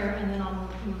with prayer and then I'll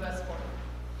move us forward.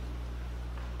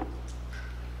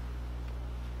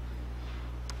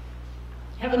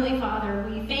 Heavenly Father,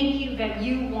 we thank you that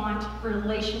you want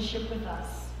relationship with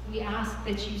us. We ask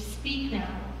that you speak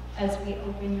now as we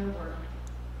open your word.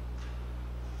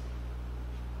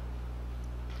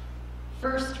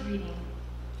 First reading.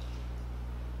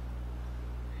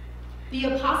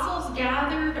 The apostles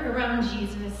gathered around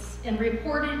Jesus and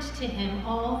reported to him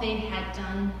all they had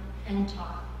done and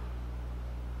taught.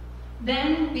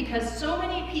 Then, because so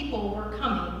many people were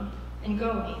coming and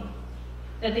going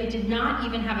that they did not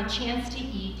even have a chance to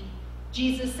eat,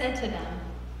 Jesus said to them,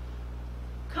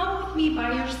 "Come with me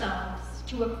by yourselves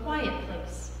to a quiet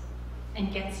place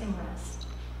and get some rest."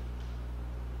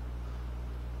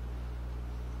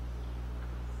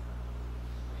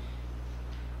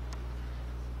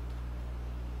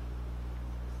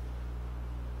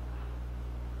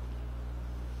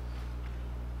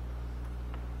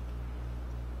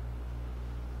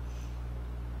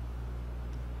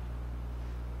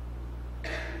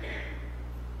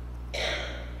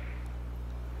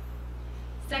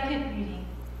 Second reading.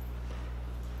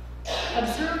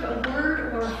 Observe a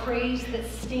word or a phrase that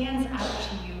stands out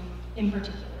to you in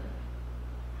particular.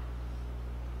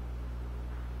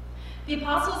 The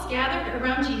apostles gathered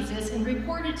around Jesus and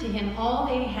reported to him all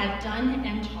they had done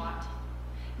and taught.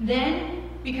 Then,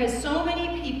 because so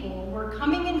many people were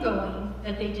coming and going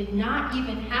that they did not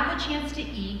even have a chance to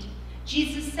eat,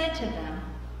 Jesus said to them,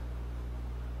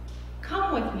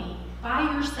 "Come with me by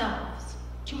yourselves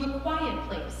to a quiet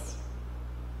place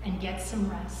and get some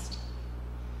rest."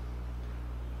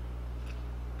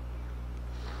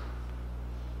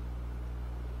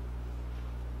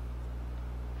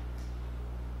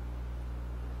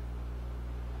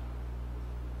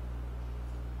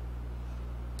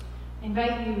 I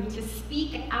invite you to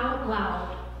speak out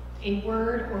loud a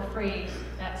word or phrase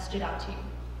that stood out to you.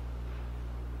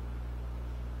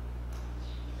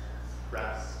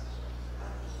 Rest.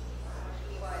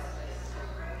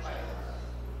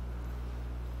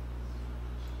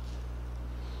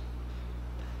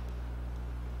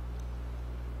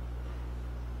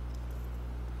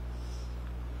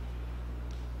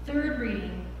 Third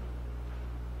reading.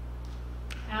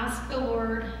 Ask the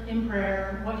Lord in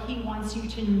prayer what he wants you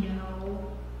to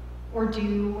know or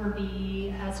do or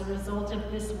be as a result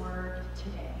of this word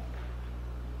today.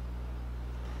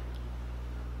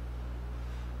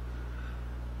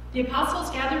 The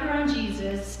apostles gathered around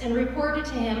Jesus and reported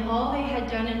to him all they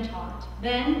had done and taught.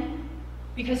 Then,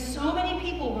 because so many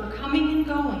people were coming and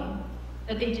going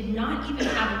that they did not even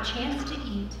have a chance to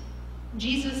eat,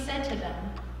 Jesus said to them,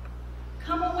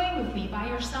 "Come away with me by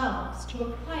yourselves to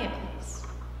a quiet place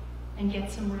and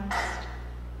get some rest."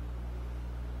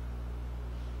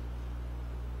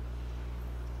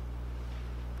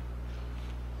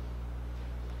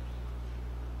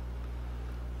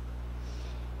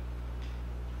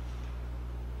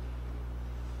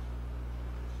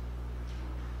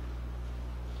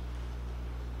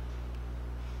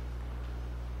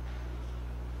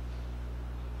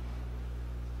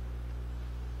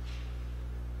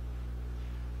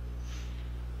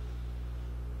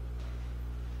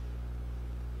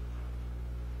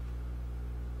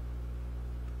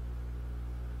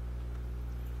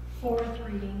 Fourth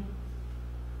reading.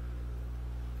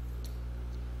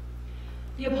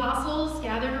 The apostles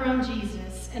gathered around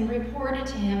Jesus and reported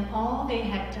to him all they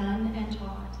had done and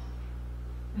taught.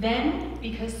 Then,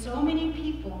 because so many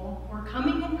people were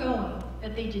coming and going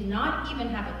that they did not even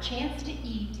have a chance to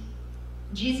eat,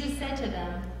 Jesus said to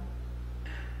them,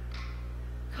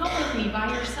 "Come with me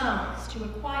by yourselves to a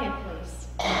quiet place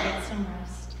and get some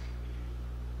rest."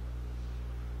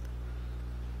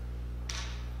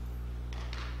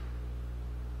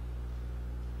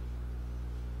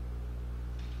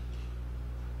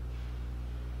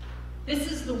 This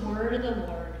is the word of the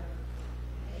Lord.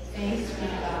 Thanks be to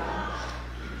God.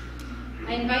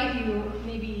 I invite you,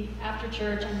 maybe after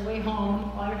church on the way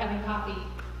home, while you're having coffee,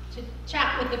 to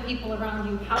chat with the people around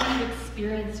you how you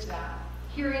experienced that.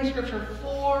 Hearing scripture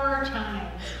 4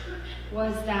 times.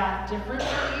 Was that different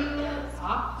for you?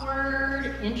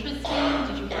 Awkward? Interesting?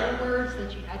 Did you hear words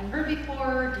that you hadn't heard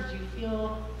before? Did you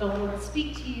feel the Lord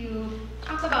speak to you?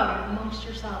 Talk about it amongst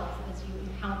yourselves as you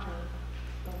encounter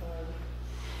the Lord.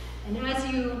 And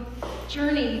as you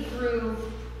journey through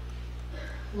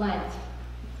Lent,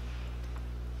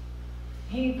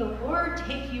 may the Lord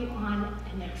take you on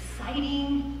an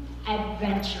exciting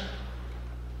adventure.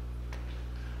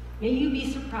 May you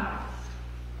be surprised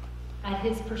at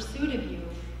his pursuit of you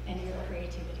and your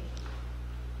creativity.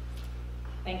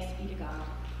 Thanks be to God.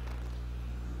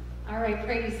 All right,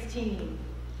 praise team.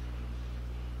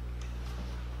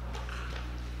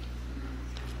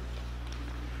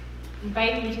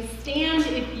 Invite you to stand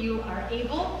if you are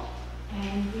able,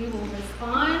 and we will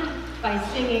respond by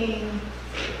singing,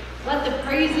 "Let the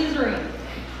Praises Ring."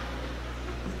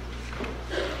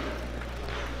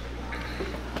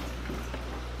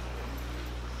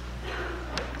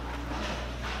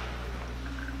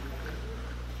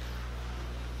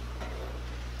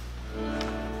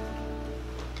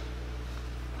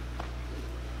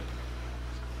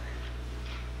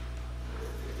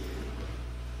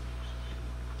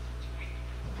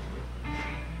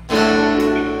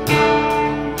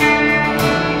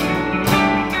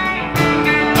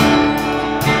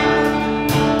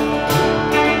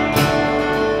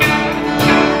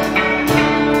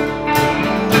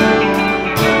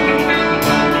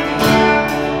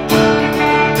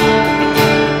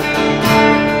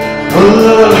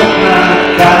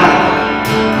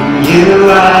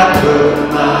 You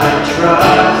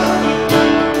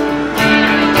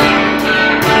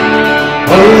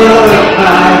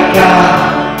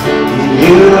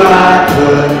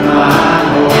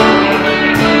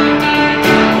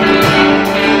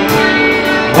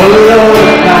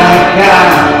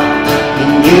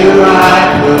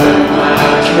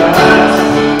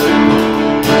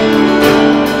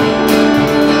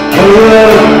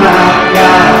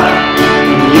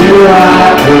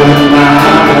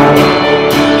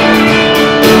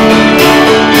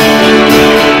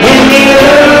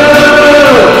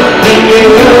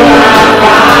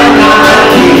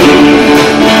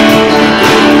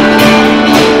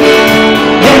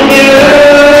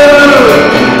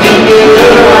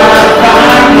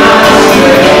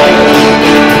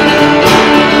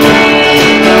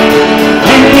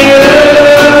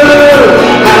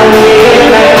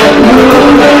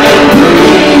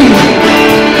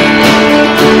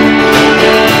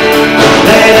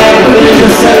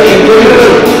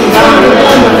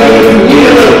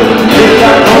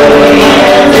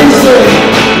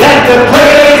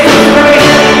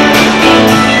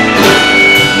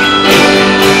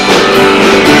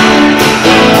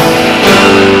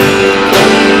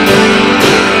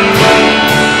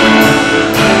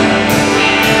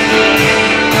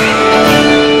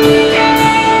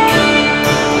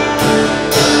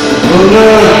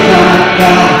Lord my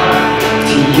God,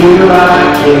 to you I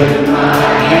give my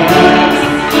hands.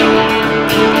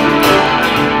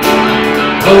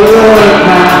 Oh Lord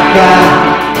my God,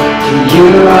 to you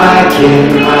I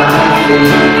give my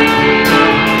feet.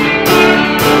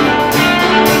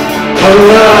 Oh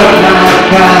Lord my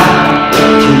God,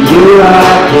 to you I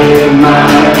give my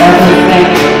everything.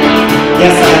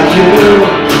 Yes I do.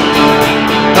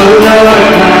 Oh Lord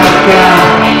my God,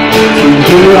 to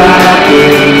you I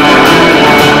give my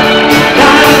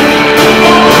life.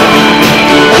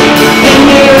 In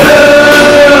you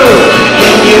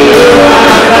I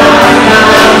find my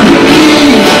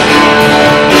peace.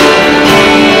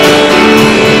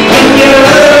 In you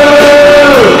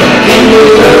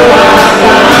I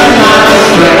find my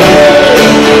strength.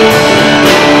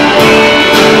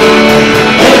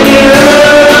 In you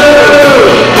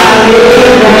I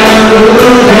live and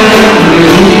move and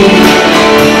breathe.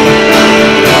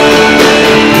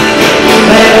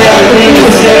 Let everything you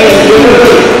say is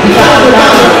true. Father,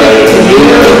 I'm a faith in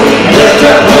you. Lift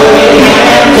up holy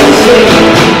hands and sing.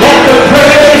 Let the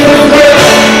praise of grace.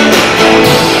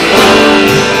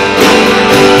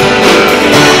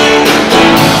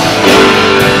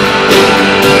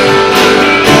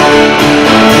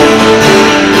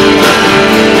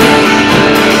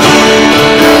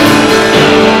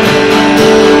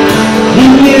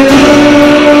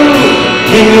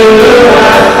 In you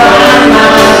I find my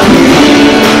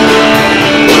peace.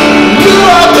 You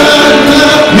are my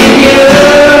love. In you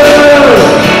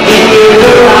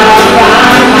I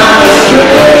find my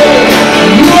strength.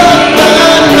 You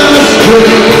are my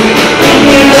strength. In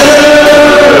you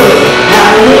I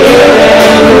live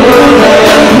and move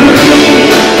and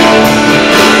breathe.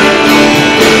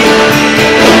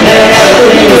 Let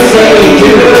everything you say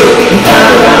do.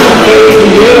 Father, I'm a faith in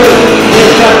you.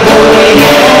 Lift up holy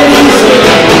hands and sing.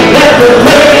 Let the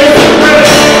praise of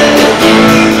grace.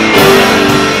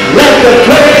 Let the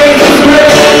praise of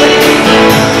grace.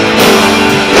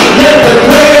 Let the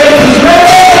praise of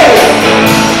grace.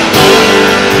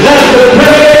 Let the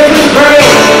praise of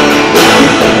grace.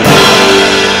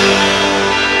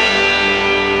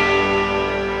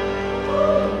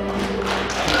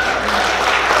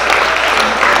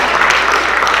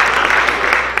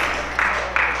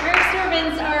 Prayer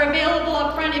servants are available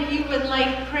up front if you would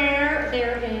like prayer.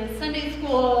 There is Sunday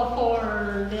school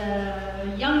for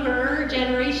the younger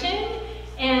generation,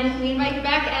 and we invite you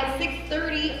back at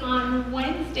 6:30 on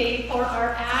Wednesday for our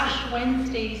Ash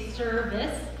Wednesday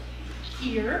service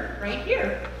here, right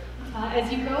here.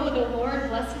 As you go, the Lord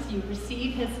blesses you.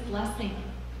 Receive his blessing.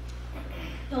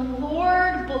 The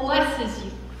Lord blesses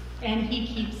you, and he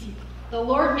keeps you. The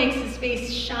Lord makes his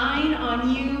face shine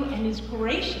on you and is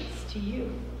gracious to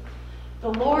you. The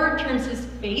Lord turns his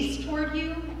face toward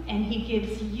you, and he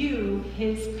gives you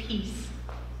his peace.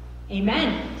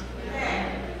 Amen. Amen.